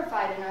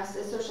purified in us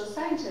as social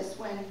scientists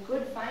when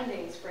good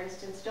findings, for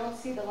instance, don't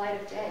see the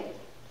light of day,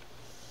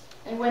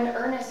 and when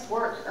earnest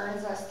work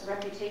earns us the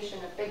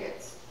reputation of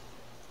bigots.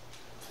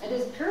 It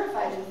is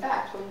purified, in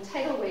fact, when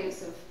tidal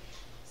waves of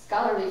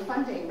scholarly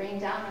funding rain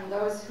down on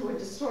those who would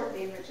distort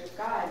the image of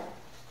God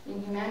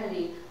in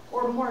humanity,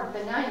 or more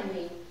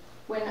benignly,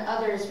 when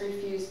others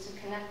refuse to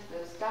connect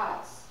those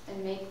dots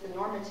and make the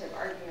normative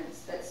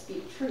arguments that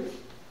speak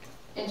truth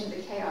into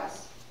the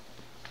chaos.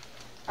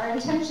 Our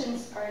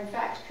intentions are in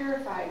fact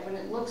purified when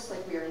it looks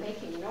like we are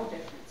making no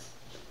difference.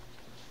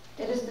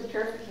 It is the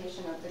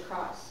purification of the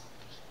cross.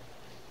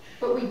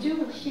 But we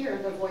do hear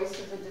the voice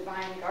of the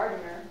divine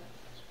gardener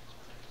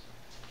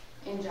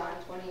in John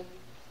 20.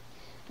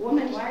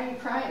 Woman, why are you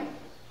crying?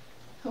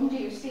 Whom do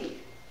you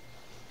seek?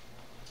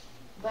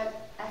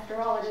 But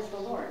after all, it is the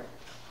Lord.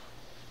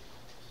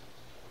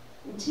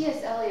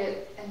 T.S.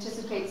 Eliot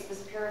anticipates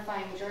this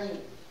purifying journey.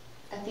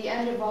 At the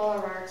end of all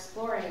of our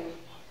exploring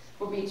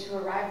will be to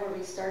arrive where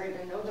we started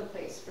and know the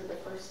place for the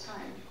first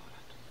time.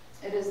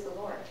 It is the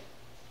Lord.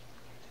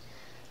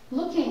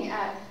 Looking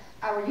at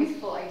our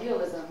youthful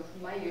idealism,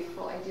 my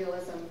youthful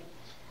idealism,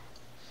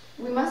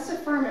 we must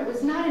affirm it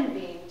was not in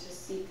vain to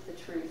seek the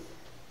truth,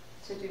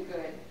 to do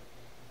good.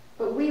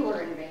 But we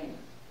were in vain.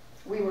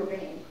 We were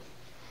vain.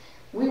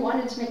 We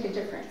wanted to make a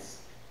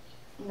difference.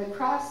 And the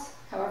cross,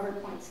 however,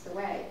 points the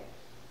way.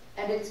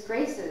 And its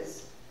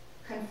graces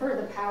confer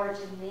the power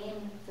to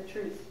name the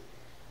truth,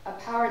 a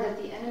power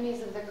that the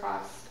enemies of the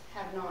cross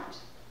have not.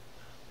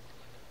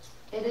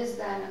 It is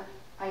then,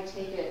 I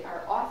take it,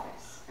 our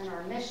office and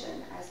our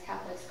mission as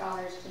Catholic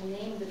scholars to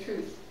name the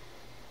truth.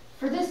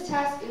 For this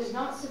task, it is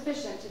not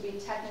sufficient to be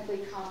technically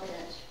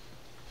competent.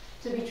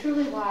 To be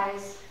truly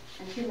wise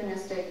and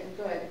humanistic and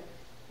good,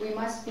 we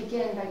must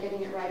begin by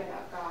getting it right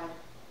about God.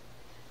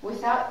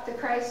 Without the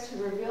Christ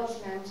who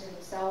reveals man to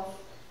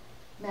himself,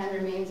 man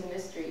remains a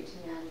mystery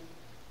to man.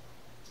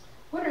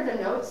 What are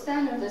the notes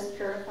then of this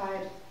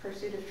purified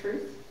pursuit of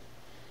truth?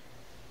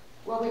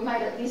 Well, we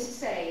might at least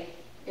say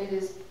it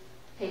is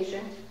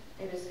patient,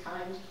 it is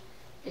kind,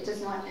 it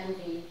does not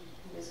envy,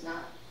 it is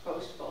not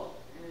boastful,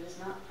 and it is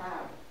not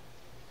proud.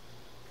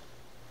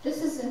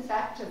 This is in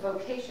fact a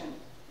vocation,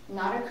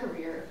 not a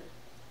career,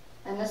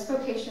 and this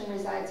vocation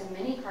resides in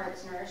many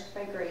hearts nourished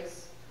by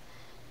grace,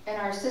 in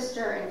our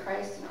sister in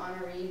Christ and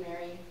honoree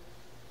Mary,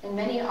 in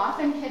many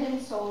often hidden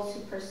souls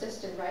who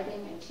persist in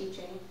writing and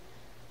teaching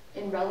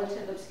in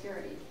relative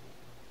obscurity.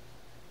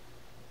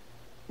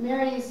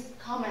 Mary's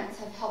comments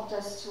have helped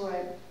us to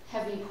a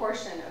heavy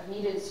portion of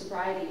needed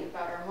sobriety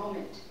about our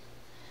moment.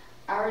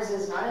 Ours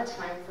is not a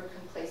time for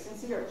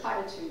complacency or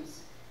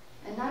platitudes,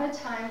 and not a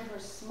time for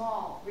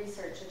small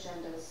research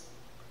agendas.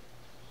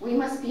 We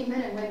must be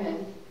men and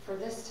women for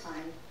this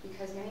time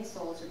because many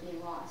souls are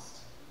being lost.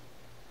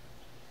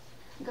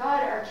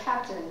 God, our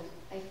captain,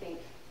 I think,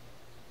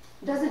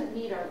 doesn't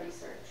need our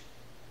research,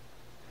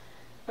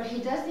 but he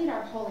does need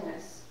our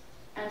holiness.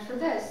 And for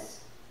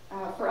this,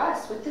 for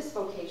us, with this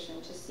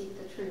vocation to seek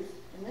the truth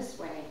in this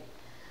way,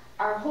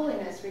 our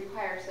holiness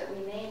requires that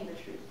we name the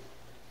truth.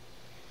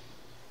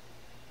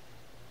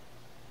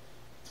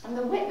 And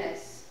the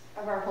witness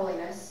of our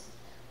holiness,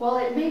 while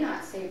it may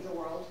not save the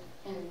world,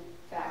 in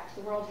fact,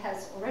 the world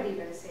has already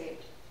been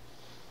saved,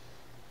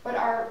 but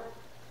our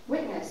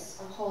witness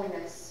of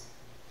holiness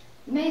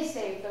may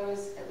save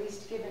those at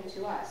least given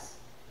to us,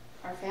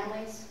 our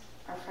families,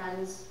 our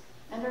friends,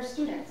 and our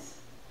students,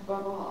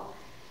 above all.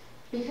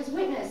 Because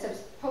witness,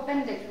 as Pope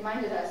Benedict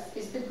reminded us,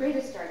 is the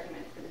greatest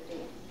argument for the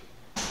faith.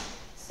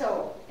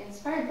 So,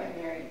 inspired by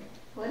Mary,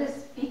 let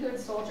us be good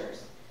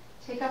soldiers,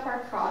 take up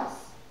our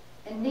cross,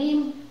 and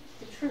name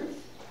the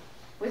truth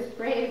with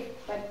brave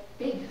but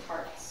big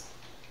hearts.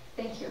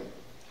 Thank you.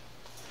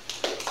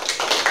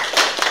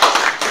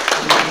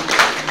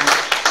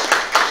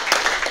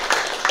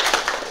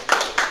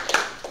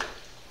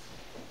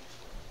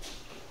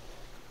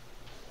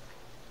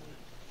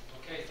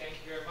 Okay, thank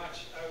you very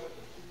much.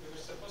 There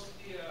was supposed to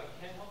be a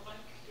handheld mic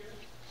here.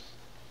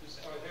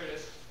 Oh, there it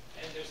is.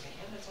 And there's a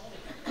hand that's only.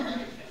 All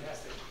right,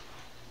 fantastic.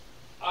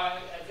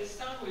 At this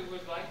time, we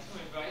would like to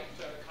invite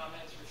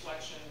comments,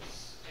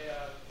 reflections,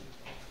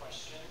 and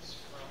questions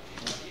from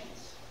the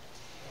audience.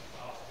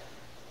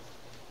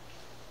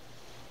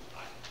 I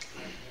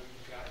know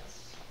you guys.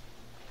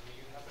 Do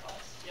you have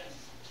thoughts? Yes.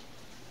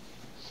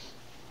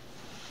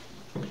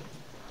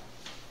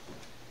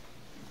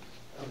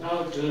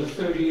 About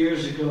 30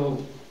 years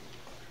ago,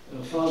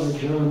 Father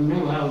John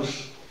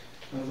Newhouse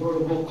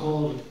wrote a book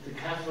called The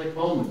Catholic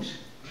Moment,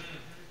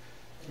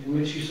 in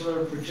which he sort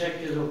of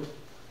projected a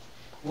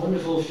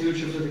wonderful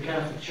future for the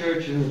Catholic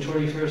Church in the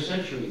 21st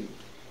century.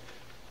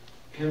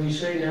 Can we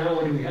say now,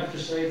 or do we have to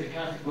say the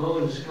Catholic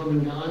moment is come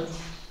and gone?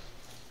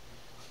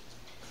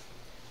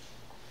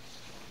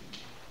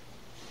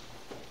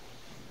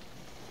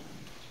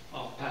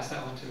 I'll pass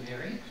that one to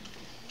Mary.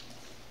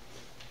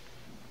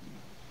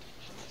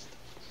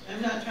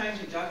 I'm not trying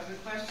to duck the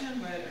question,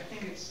 but I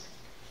think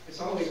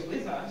it's always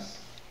with us.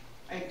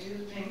 I do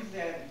think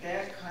that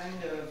that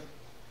kind of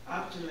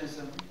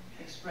optimism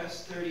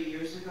expressed 30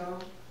 years ago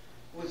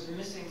was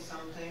missing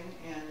something,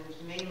 and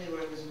mainly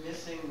what was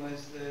missing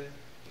was the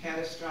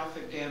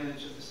catastrophic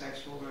damage of the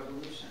sexual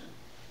revolution,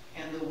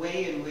 and the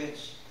way in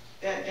which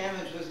that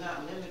damage was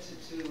not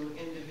limited to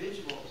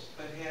individuals,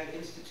 but had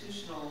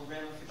institutional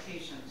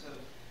ramifications of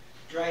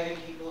driving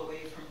people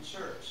away from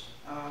church,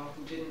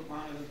 who didn't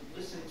want to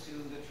listen to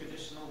the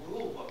traditional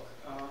rule book.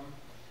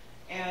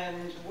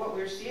 And what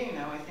we're seeing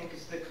now, I think,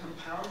 is the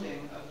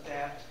compounding of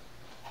that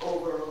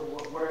over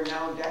what are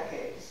now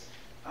decades.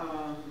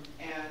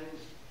 And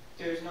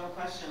there's no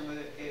question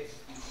that it's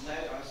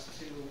led us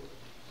to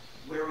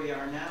where we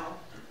are now.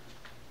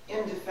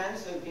 In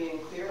defense of being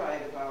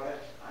clear-eyed about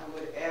it, I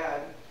would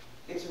add,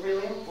 it's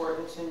really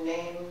important to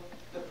name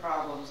the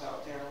problems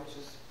out there, which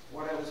is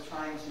what I was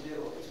trying to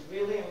do. It's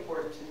really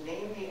important to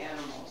name the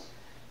animals,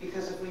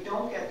 because if we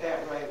don't get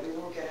that right, we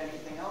won't get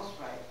anything else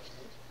right.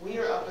 We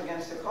are up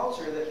against a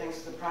culture that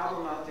thinks the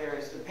problem out there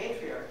is the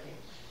patriarchy,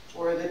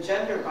 or the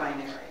gender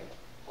binary,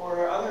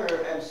 or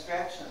other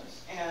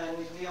abstractions. And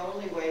the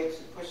only way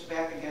to push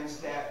back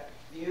against that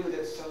view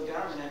that's so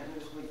dominant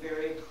is with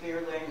very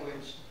clear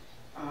language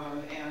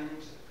and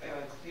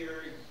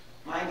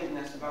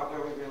clear-mindedness about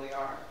where we really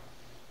are.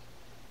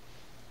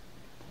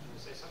 You want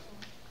to say something?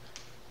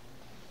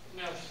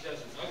 No, she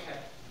doesn't. Okay.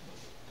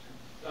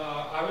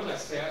 I would like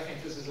to say I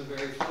think this is a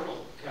very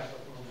fertile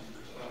Catholic moment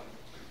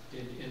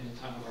in the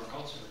time of our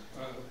culture.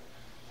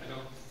 I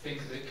don't think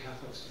that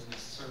Catholics are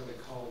necessarily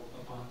called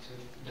upon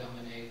to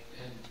dominate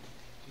and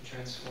to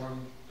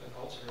transform the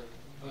culture,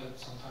 but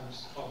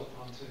sometimes called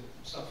upon to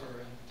suffer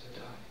and to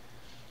die.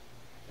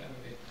 That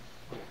would be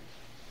my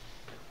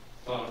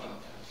thought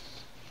about that.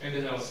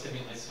 Maybe that'll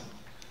stimulate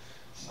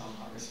some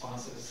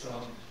responses.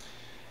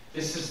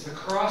 This is the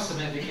cross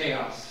amid the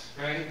chaos,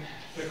 right?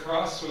 The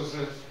cross was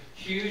a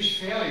huge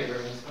failure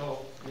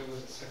until it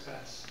was a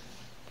success.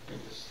 It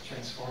was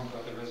transformed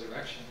by the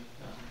resurrection.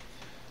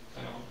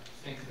 I don't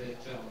think that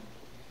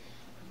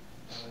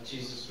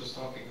Jesus was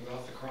talking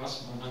about the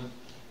cross moment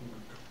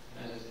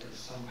as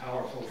some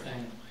powerful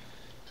thing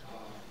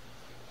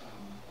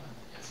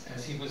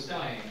as he was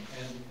dying,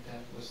 and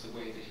that was the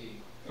way that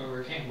he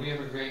overcame. We have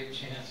a great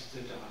chance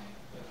to die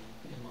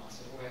in lots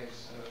of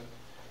ways.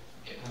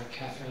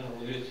 Catherine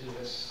alluded to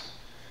this,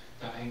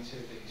 dying to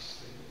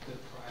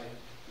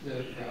the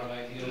proud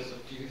ideas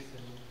of youth,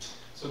 and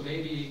so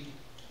maybe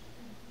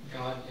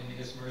God in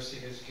his mercy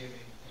is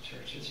giving the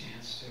church a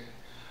chance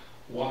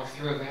to walk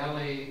through a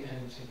valley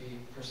and to be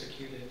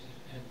persecuted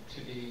and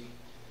to be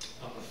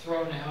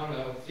thrown out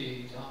of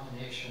the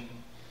domination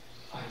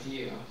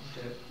idea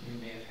that we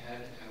may have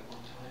had at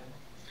one time.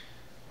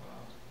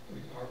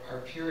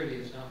 Our purity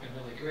has not been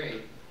really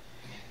great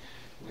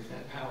with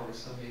that power,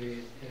 so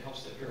maybe it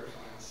helps to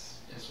purify us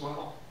as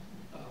well.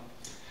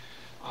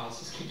 I'll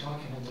just keep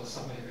talking until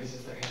somebody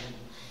raises their hand.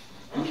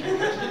 Okay,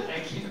 good.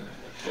 Thank you.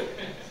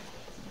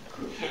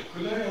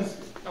 Could I ask?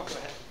 Oh, go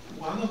ahead.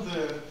 One of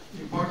the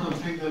important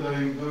things that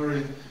I'm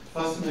very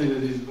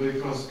fascinated is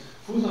because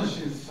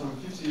Fudanshi some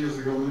 50 years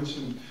ago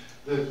mentioned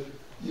that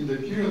in the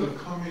period of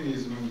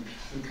communism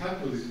and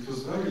capitalism, it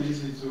was very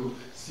easy to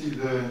see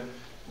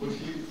what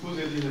he put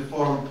it in a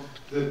form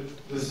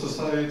that the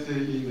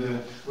society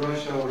in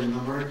Russia or in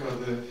America,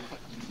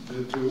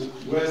 the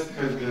West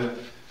had the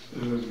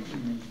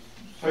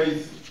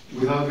faith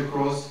without the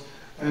cross,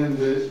 and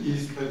the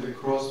East had the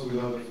cross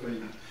without a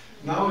faith.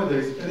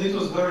 Nowadays, and it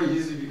was very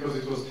easy because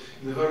it was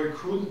in a very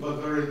crude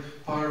but very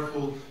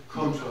powerful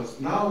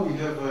contrast. Now we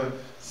have a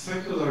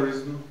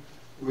secularism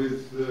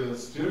with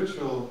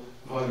spiritual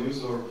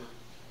values, or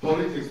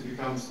politics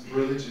becomes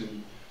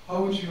religion.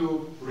 How would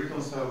you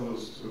reconcile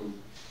those two?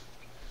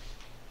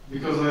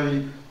 Because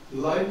I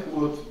like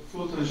what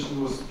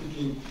Fulton was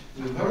speaking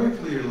in a very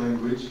clear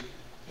language,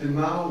 and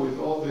now with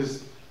all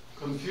this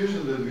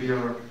confusion that we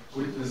are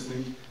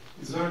witnessing,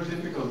 it's very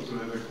difficult to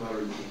have a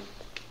clarity.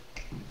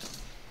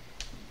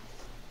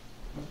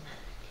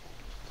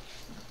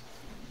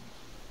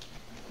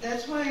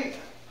 That's why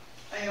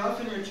I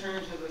often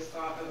return to the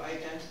thought of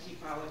identity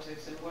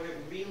politics and what it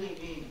really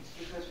means,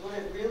 because what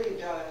it really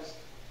does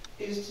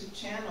is to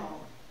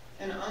channel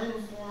an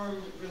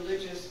uninformed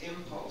religious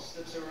impulse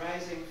that's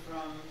arising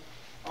from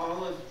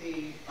all of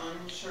the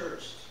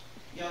unchurched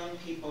young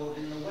people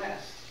in the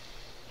West.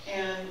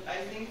 And I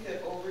think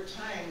that over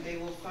time they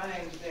will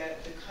find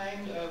that the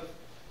kind of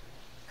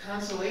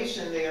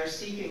consolation they are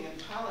seeking in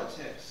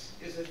politics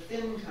is a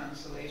thin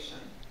consolation.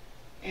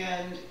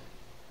 And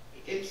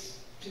it's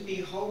to be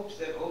hoped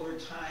that over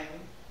time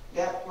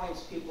that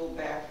points people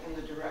back in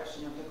the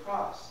direction of the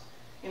cross.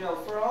 You know,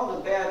 for all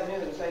the bad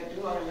news, I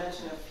do want to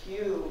mention a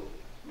few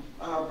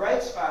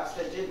bright spots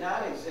that did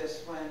not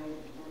exist when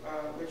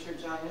Richard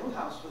John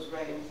Newhouse was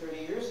writing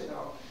 30 years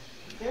ago.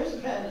 There's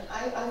been,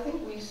 I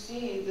think we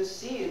see the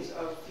seeds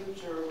of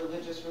future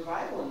religious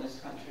revival in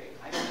this country.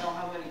 I don't know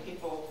how many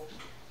people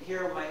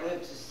here might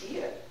live to see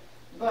it,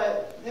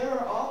 but there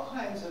are all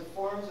kinds of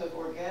forms of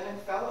organic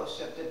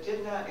fellowship that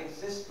did not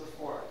exist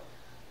before.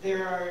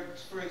 There are,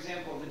 for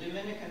example, the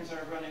Dominicans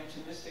are running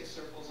Thomistic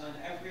circles on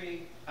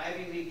every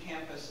Ivy League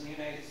campus in the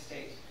United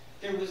States.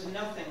 There was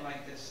nothing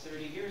like this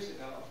 30 years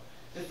ago.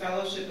 The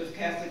Fellowship of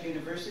Catholic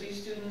University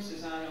Students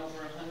is on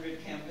over 100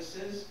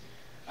 campuses.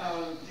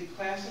 The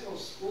classical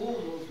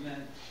school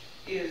movement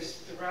is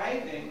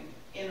thriving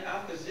in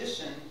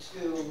opposition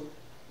to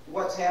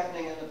what's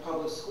happening in the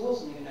public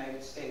schools in the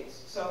United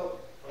States. So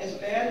as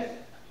bad,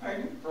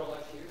 pardon?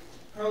 Pro-life youth.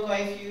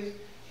 Pro-life youth.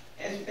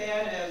 As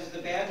bad as the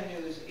bad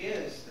news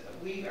is,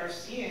 we are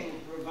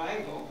seeing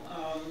revival,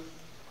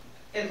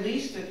 at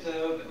least at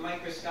the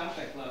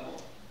microscopic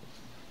level.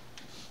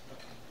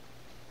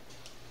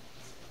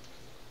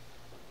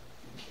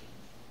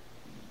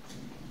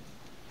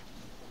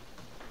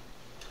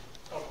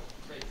 Oh,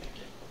 great, thank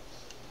you.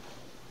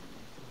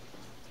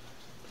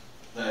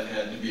 That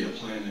had to be a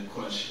planted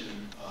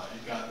question.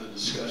 It got the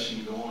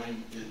discussion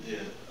going. It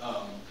did.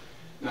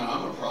 Now,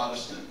 I'm a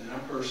Protestant, and I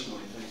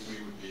personally think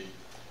we would be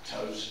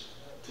toast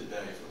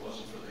today if it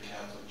wasn't for the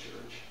Catholic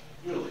Church.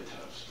 Really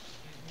toast.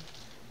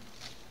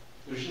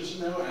 There's just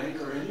no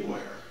anchor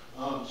anywhere.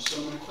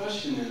 So my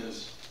question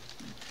is,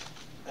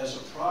 as a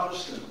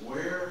Protestant,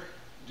 where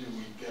do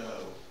we go?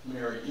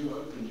 Mary, you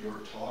opened your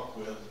talk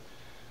with,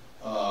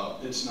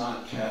 it's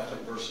not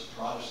Catholic versus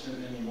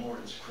Protestant anymore,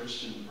 it's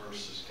Christian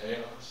versus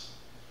chaos.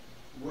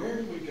 Where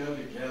do we go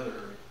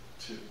together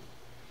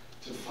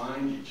to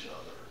find each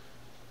other,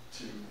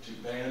 to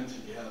band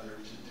together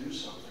to do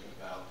something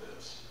about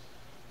this?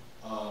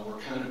 We're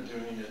kind of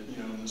doing it,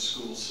 you know, in the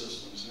school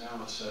systems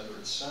now, et cetera,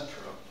 et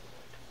cetera.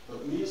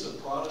 But me as a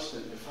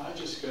Protestant, if I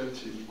just go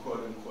to the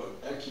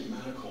quote-unquote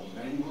ecumenical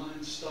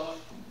mainline stuff,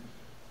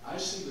 I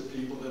see the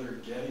people that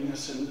are getting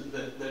us in,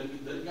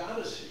 that got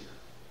us here.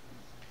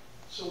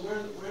 So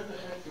where the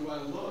heck do I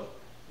look,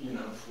 you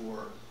know,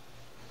 for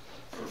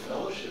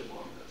fellowship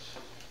on this,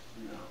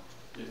 you know,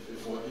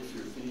 if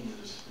your theme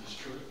is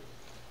true?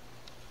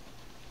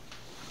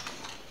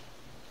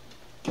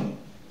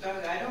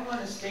 Doug, I don't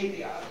want to state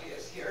the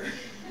obvious here.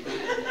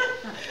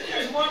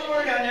 There's one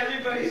word on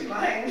everybody's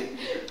mind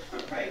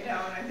right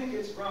now, and I think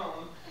it's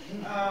Rome.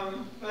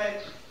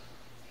 But,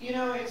 you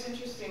know, it's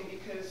interesting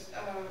because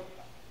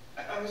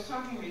I was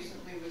talking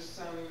recently with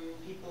some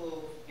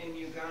people in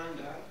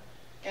Uganda,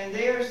 and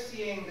they are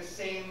seeing the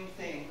same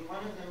thing.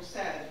 One of them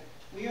said,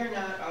 we are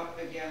not up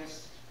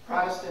against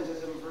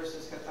Protestantism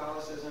versus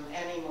Catholicism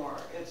anymore.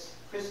 It's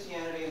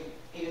Christianity,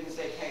 he didn't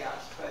say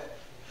chaos, but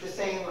the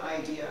same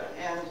idea.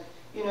 And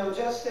you know,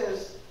 just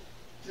as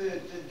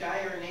the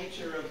dire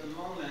nature of the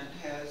moment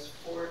has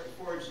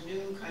forged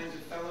new kinds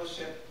of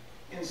fellowship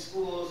in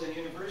schools and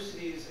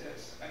universities,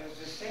 as I was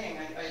just saying,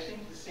 I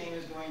think the same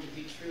is going to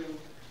be true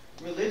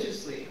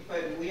religiously.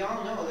 But we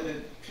all know that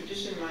a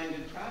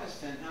tradition-minded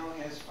Protestant now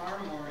has far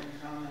more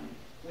in common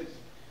with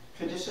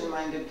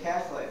tradition-minded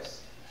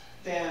Catholics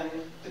than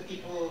the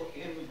people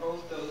in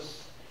both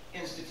those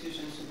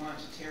institutions who want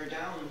to tear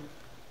down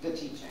the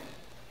teaching.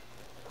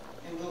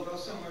 And we'll go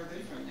somewhere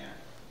good from there.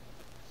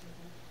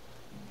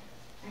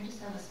 I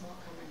just have a small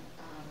comment.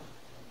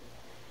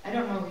 I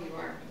don't know who you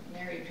are, but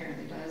Mary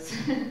apparently does.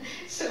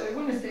 So I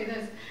want to say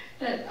this,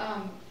 that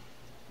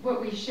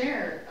what we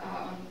share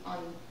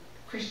on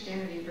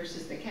Christianity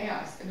versus the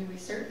chaos, I mean, we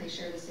certainly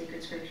share the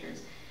sacred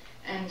scriptures.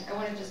 And I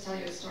want to just tell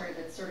you a story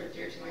that's sort of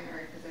dear to my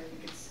heart, because I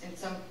think it's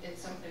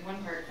in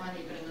one part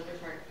funny, but another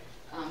part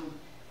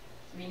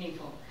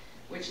meaningful,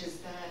 which is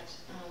that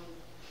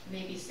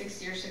maybe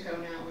 6 years ago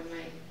now, when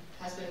my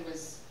husband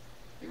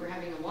we were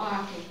having a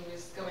walk, and he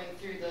was going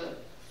through the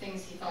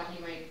things he thought he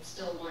might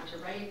still want to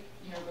write,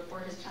 before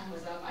his time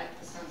was up.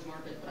 This sounds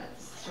morbid, but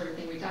that's the sort of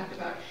thing we talked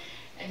about.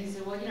 And he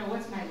said, well,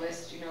 what's my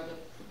list, the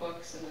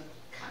books and the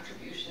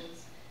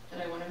contributions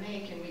that I want to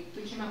make, and we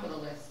came up with a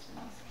list, and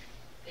it was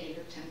 8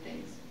 or 10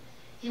 things.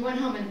 He went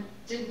home and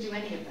didn't do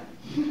any of them.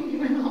 He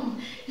went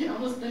home, and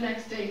almost the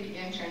next day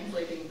began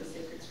translating the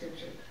sacred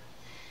scripture.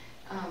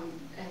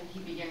 And he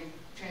began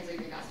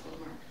translating the Gospel of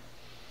Mark.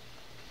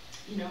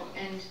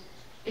 And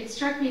it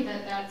struck me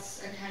that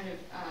that's a kind of,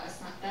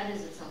 that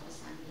is itself a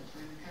sign of the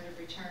time, a kind of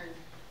return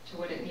to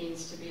what it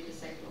means to be a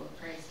disciple of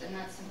Christ. And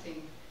that's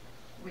something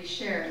we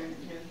share. And,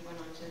 he went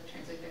on to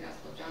translate the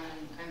Gospel of John,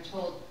 and I'm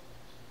told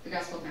the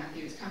Gospel of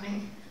Matthew is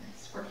coming.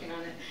 He's working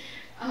on it.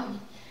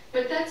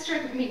 But that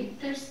struck me,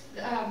 there's,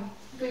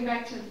 going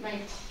back to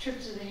my trip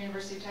to the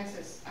University of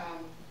Texas,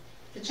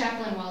 the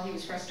chaplain, while he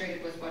was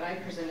frustrated with what I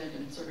presented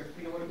and sort of,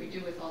 what do we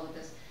do with all of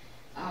this,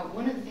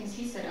 one of the things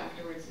he said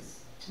afterwards is,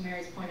 to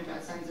Mary's point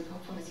about signs of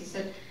hopefulness, he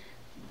said,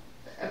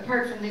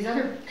 apart from these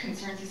other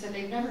concerns, he said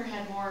they've never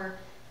had more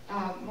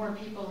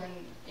people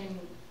in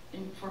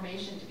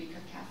formation to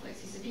become Catholics.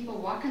 He said people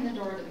walk in the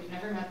door that we've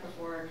never met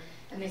before,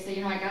 and they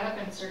say, I got up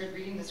and started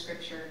reading the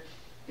scripture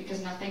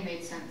because nothing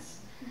made sense.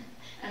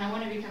 And I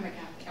want to become a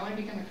Catholic. I want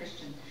to become a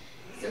Christian.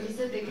 So he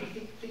said they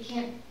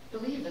can't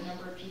believe the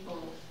number of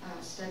people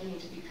studying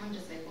to become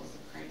disciples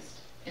of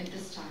Christ in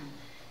this time.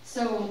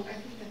 So I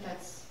think that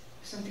that's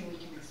something we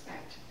can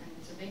expect. And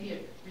so maybe a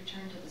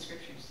return to the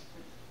scriptures.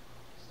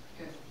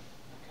 Good.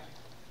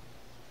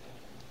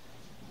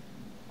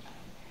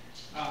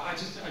 I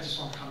just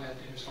want to comment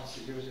in response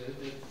to yours.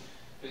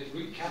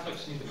 We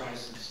Catholics need the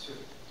Protestants too.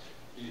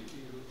 You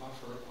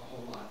offer a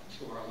whole lot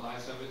to our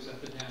lives. I was at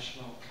the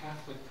National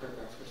Catholic Prayer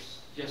Breakfast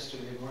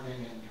yesterday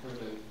morning and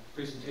heard a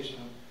presentation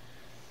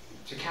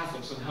to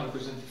Catholics on how to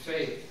present the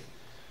faith.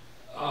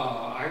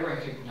 I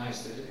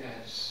recognized it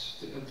as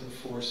the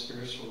 4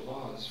 spiritual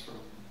laws from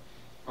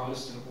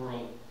Protestant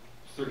world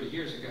 30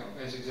 years ago,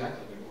 as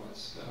exactly what it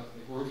was,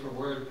 word for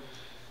word.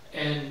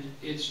 And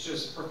it's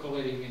just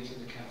percolating into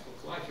the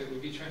Catholic life. It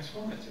would be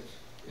transformative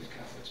if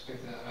Catholics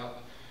picked that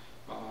up.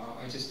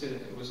 I just did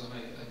it was on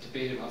a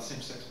debate about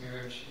same-sex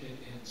marriage in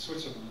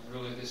Switzerland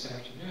earlier this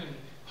afternoon,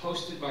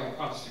 hosted by a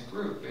Protestant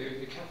group.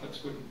 The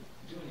Catholics wouldn't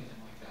do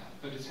anything like that,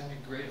 but it's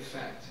having great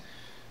effect.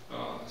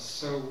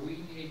 So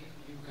we need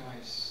you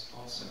guys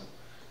also.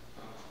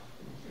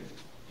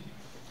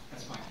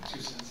 That's my 2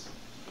 cents.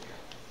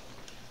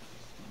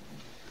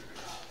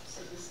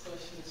 So this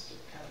question is to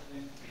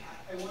Kathleen.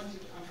 I'm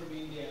from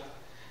India,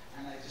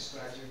 and I just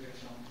graduated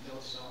from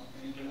Eberstadt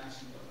in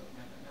International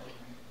Development and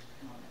Development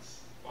Economics.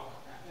 Wow.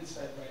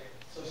 Inspired by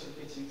social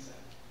teaching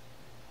center.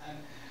 And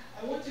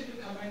I want you to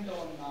comment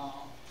on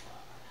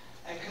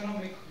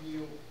economic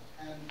view,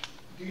 and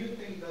do you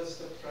think does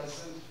the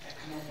present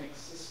economic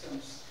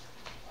systems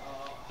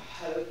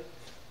help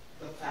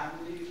the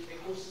family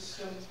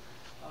ecosystem?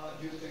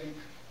 Do you think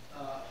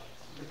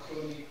the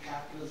crony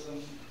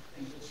capitalism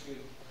in which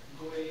we're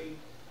going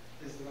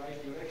is the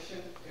right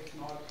direction? If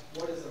not,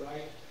 what is the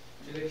right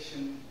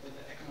direction that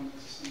the economic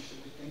system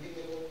should be thinking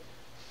about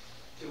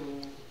to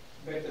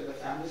better the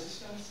family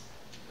systems?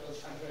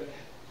 Because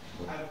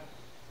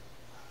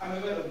I'm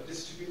aware of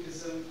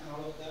distributism and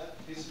all of that,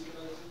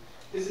 decentralization.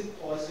 Is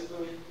it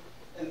possible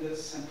in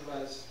this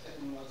centralized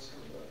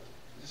technological world?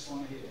 I just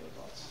want to hear your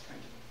thoughts.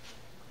 Thank you.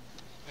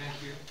 Thank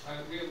you.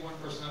 We have one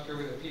person up there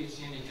with a PhD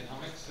in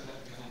economics, so I'm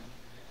going to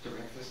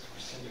direct this or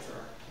send it to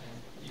her, and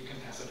you can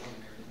pass it on to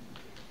Mary.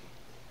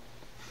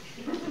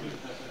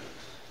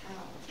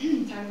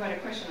 Talk about a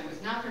question I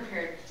was not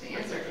prepared to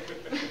answer.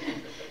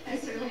 I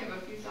certainly have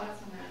a few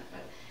thoughts on that,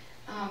 but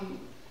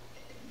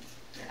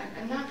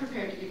I'm not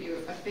prepared to give you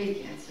a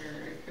big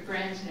answer, a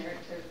grand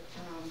narrative.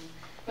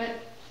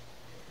 But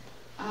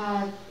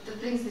the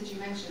things that you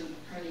mentioned,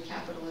 crony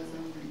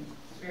capitalism and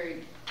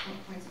very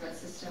points about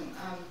system,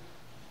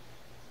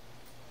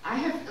 I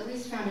have at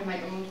least found in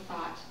my own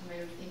thought, in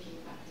my own thinking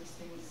about these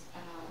things,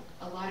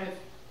 a lot of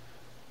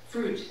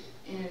fruit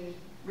in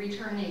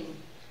returning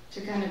to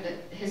kind of the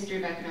history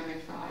of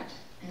economic thought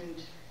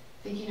and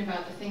thinking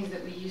about the things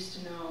that we used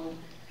to know,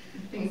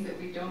 and things that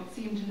we don't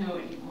seem to know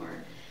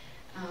anymore.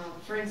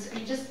 For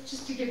instance,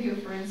 just to give you a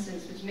for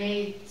instance, which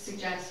may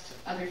suggest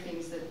other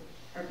things that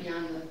are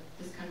beyond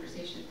this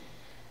conversation.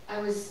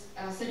 I was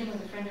sitting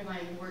with a friend of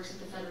mine who works at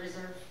the Federal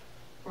Reserve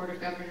Board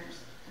of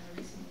Governors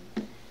recently,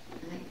 and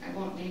I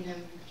won't name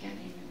him, can't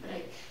name him, but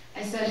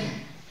I said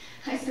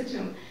to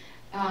him,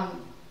 I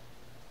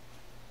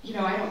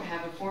don't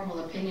have a formal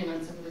opinion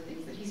on some of the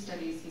things that he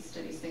studies. He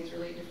studies things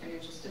related to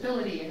financial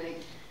stability, and I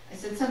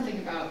said something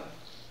about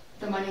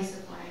the money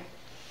supply,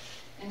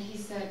 and he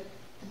said,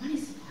 the money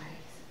supply? I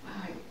said,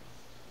 wow,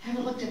 I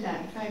haven't looked at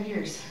that in 5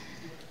 years.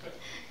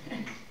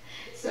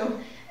 So,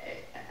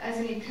 as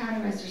an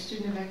economist or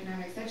student of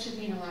economics, that should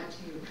mean a lot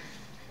to you.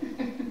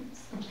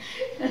 So,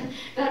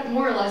 that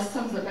more or less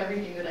sums up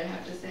everything that I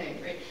have to say,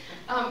 right?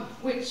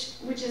 Which is,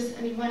 which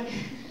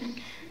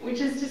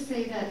is to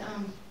say that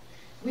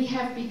we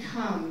have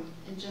become,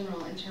 in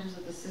general, in terms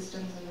of the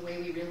systems and the way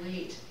we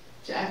relate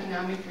to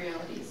economic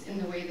realities, in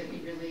the way that we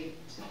relate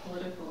to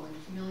political and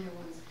familiar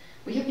ones,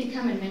 we have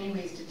become in many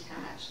ways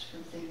detached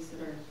from things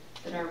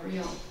that are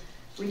real.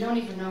 We don't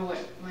even know what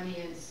money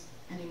is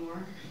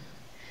anymore.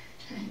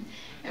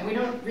 And we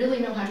don't really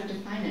know how to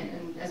define it.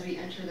 And as we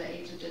enter the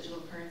age of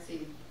digital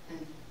currency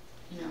and,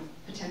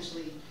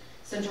 potentially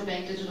central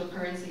bank digital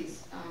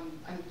currencies,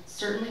 I'm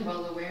certainly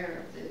well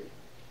aware of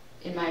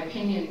the, in my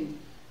opinion,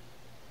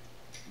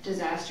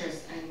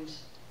 disastrous and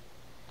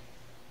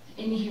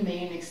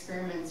inhumane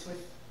experiments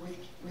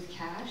with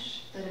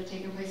cash that have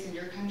taken place in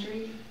your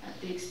country,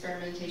 the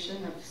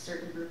experimentation of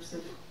certain groups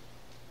of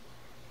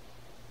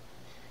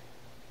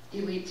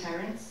elite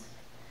tyrants.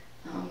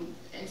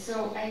 And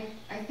so I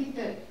think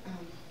that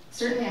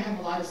certainly I have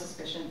a lot of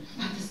suspicion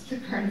about the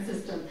current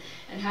system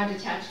and how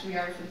detached we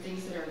are from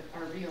things that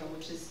are real,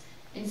 which is,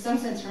 in some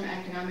sense, from an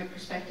economic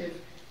perspective,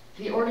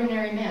 the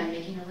ordinary man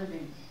making a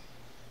living.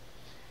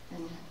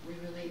 And we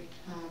relate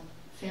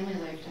family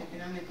life to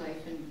economic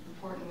life in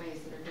important ways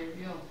that are very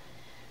real.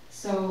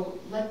 So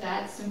let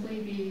that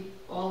simply be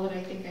all that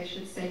I think I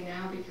should say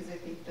now, because I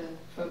think the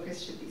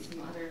focus should be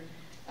some other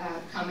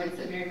comments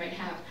that Mary might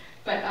have.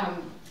 But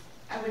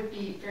I would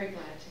be very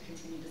glad to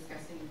continue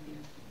discussing with you.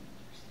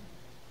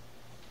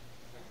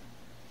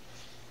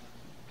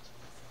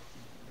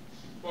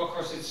 Well, of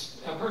course,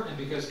 it's pertinent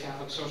because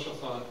Catholic social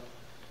thought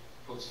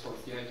puts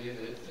forth the idea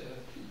that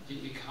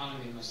the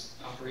economy must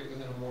operate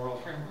within a moral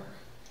framework,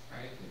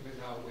 right?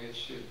 Without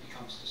which it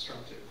becomes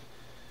destructive.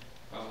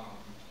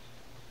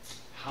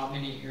 How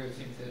many here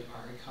think that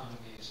our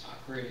economy is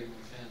operating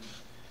within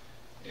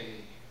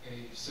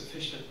a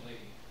sufficiently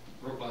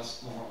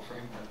robust moral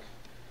framework?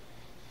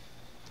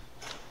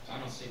 I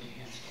don't see any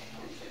hands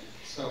going up.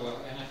 So,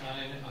 and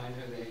I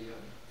know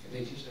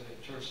they teach that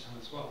at Georgetown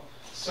as well.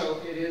 So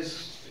it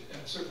is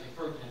certainly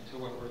pertinent to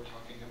what we're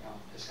talking about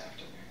this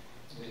afternoon.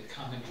 The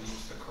economy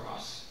needs to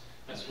cross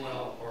as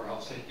well, or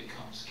else it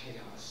becomes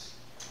chaos.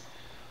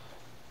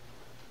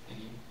 Is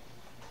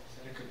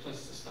that a good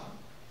place to stop?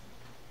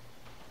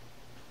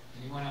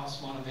 Anyone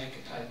else want to make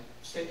a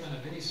statement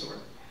of any sort?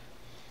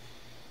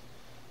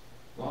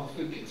 While the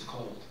food gets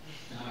cold.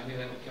 No, I knew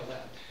that would kill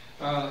that.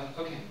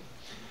 Okay.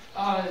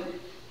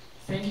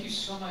 Thank you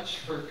so much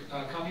for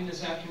coming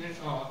this afternoon.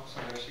 Oh,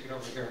 sorry, I should get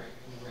over here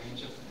in the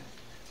range of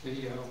the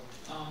video.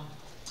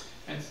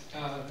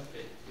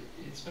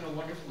 It's been a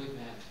wonderful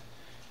event.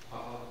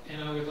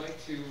 And I would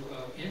like to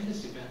end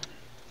this event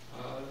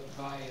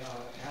by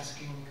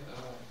asking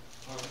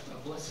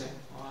a blessing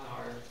on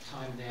our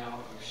time now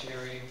of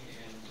sharing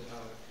and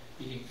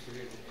eating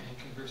food and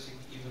conversing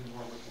even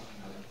more with one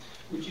another.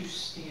 Would you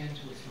stand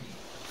with me?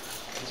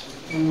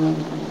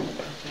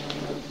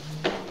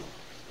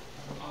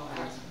 I'll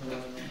act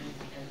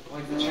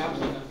like the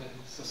chaplain of the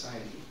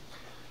society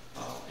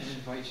and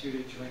invite you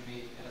to join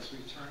me as we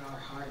turn our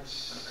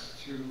hearts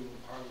to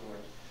our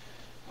Lord.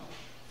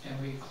 And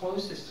we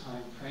close this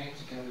time praying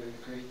together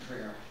the great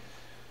prayer.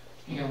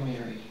 Hail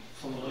Mary,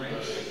 full of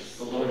grace,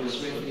 the Lord is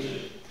with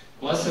thee.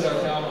 Blessed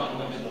art thou among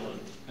women,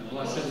 and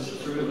blessed is the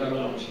fruit of thy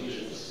womb,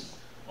 Jesus.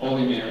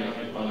 Holy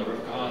Mary, Mother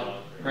of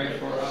God, pray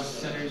for us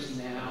sinners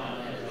now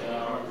and at the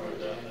hour of our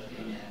death.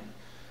 Amen.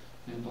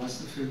 And bless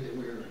the food that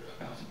we're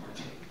about to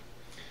partake.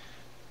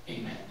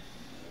 Amen.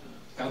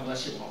 God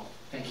bless you all.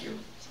 Thank you.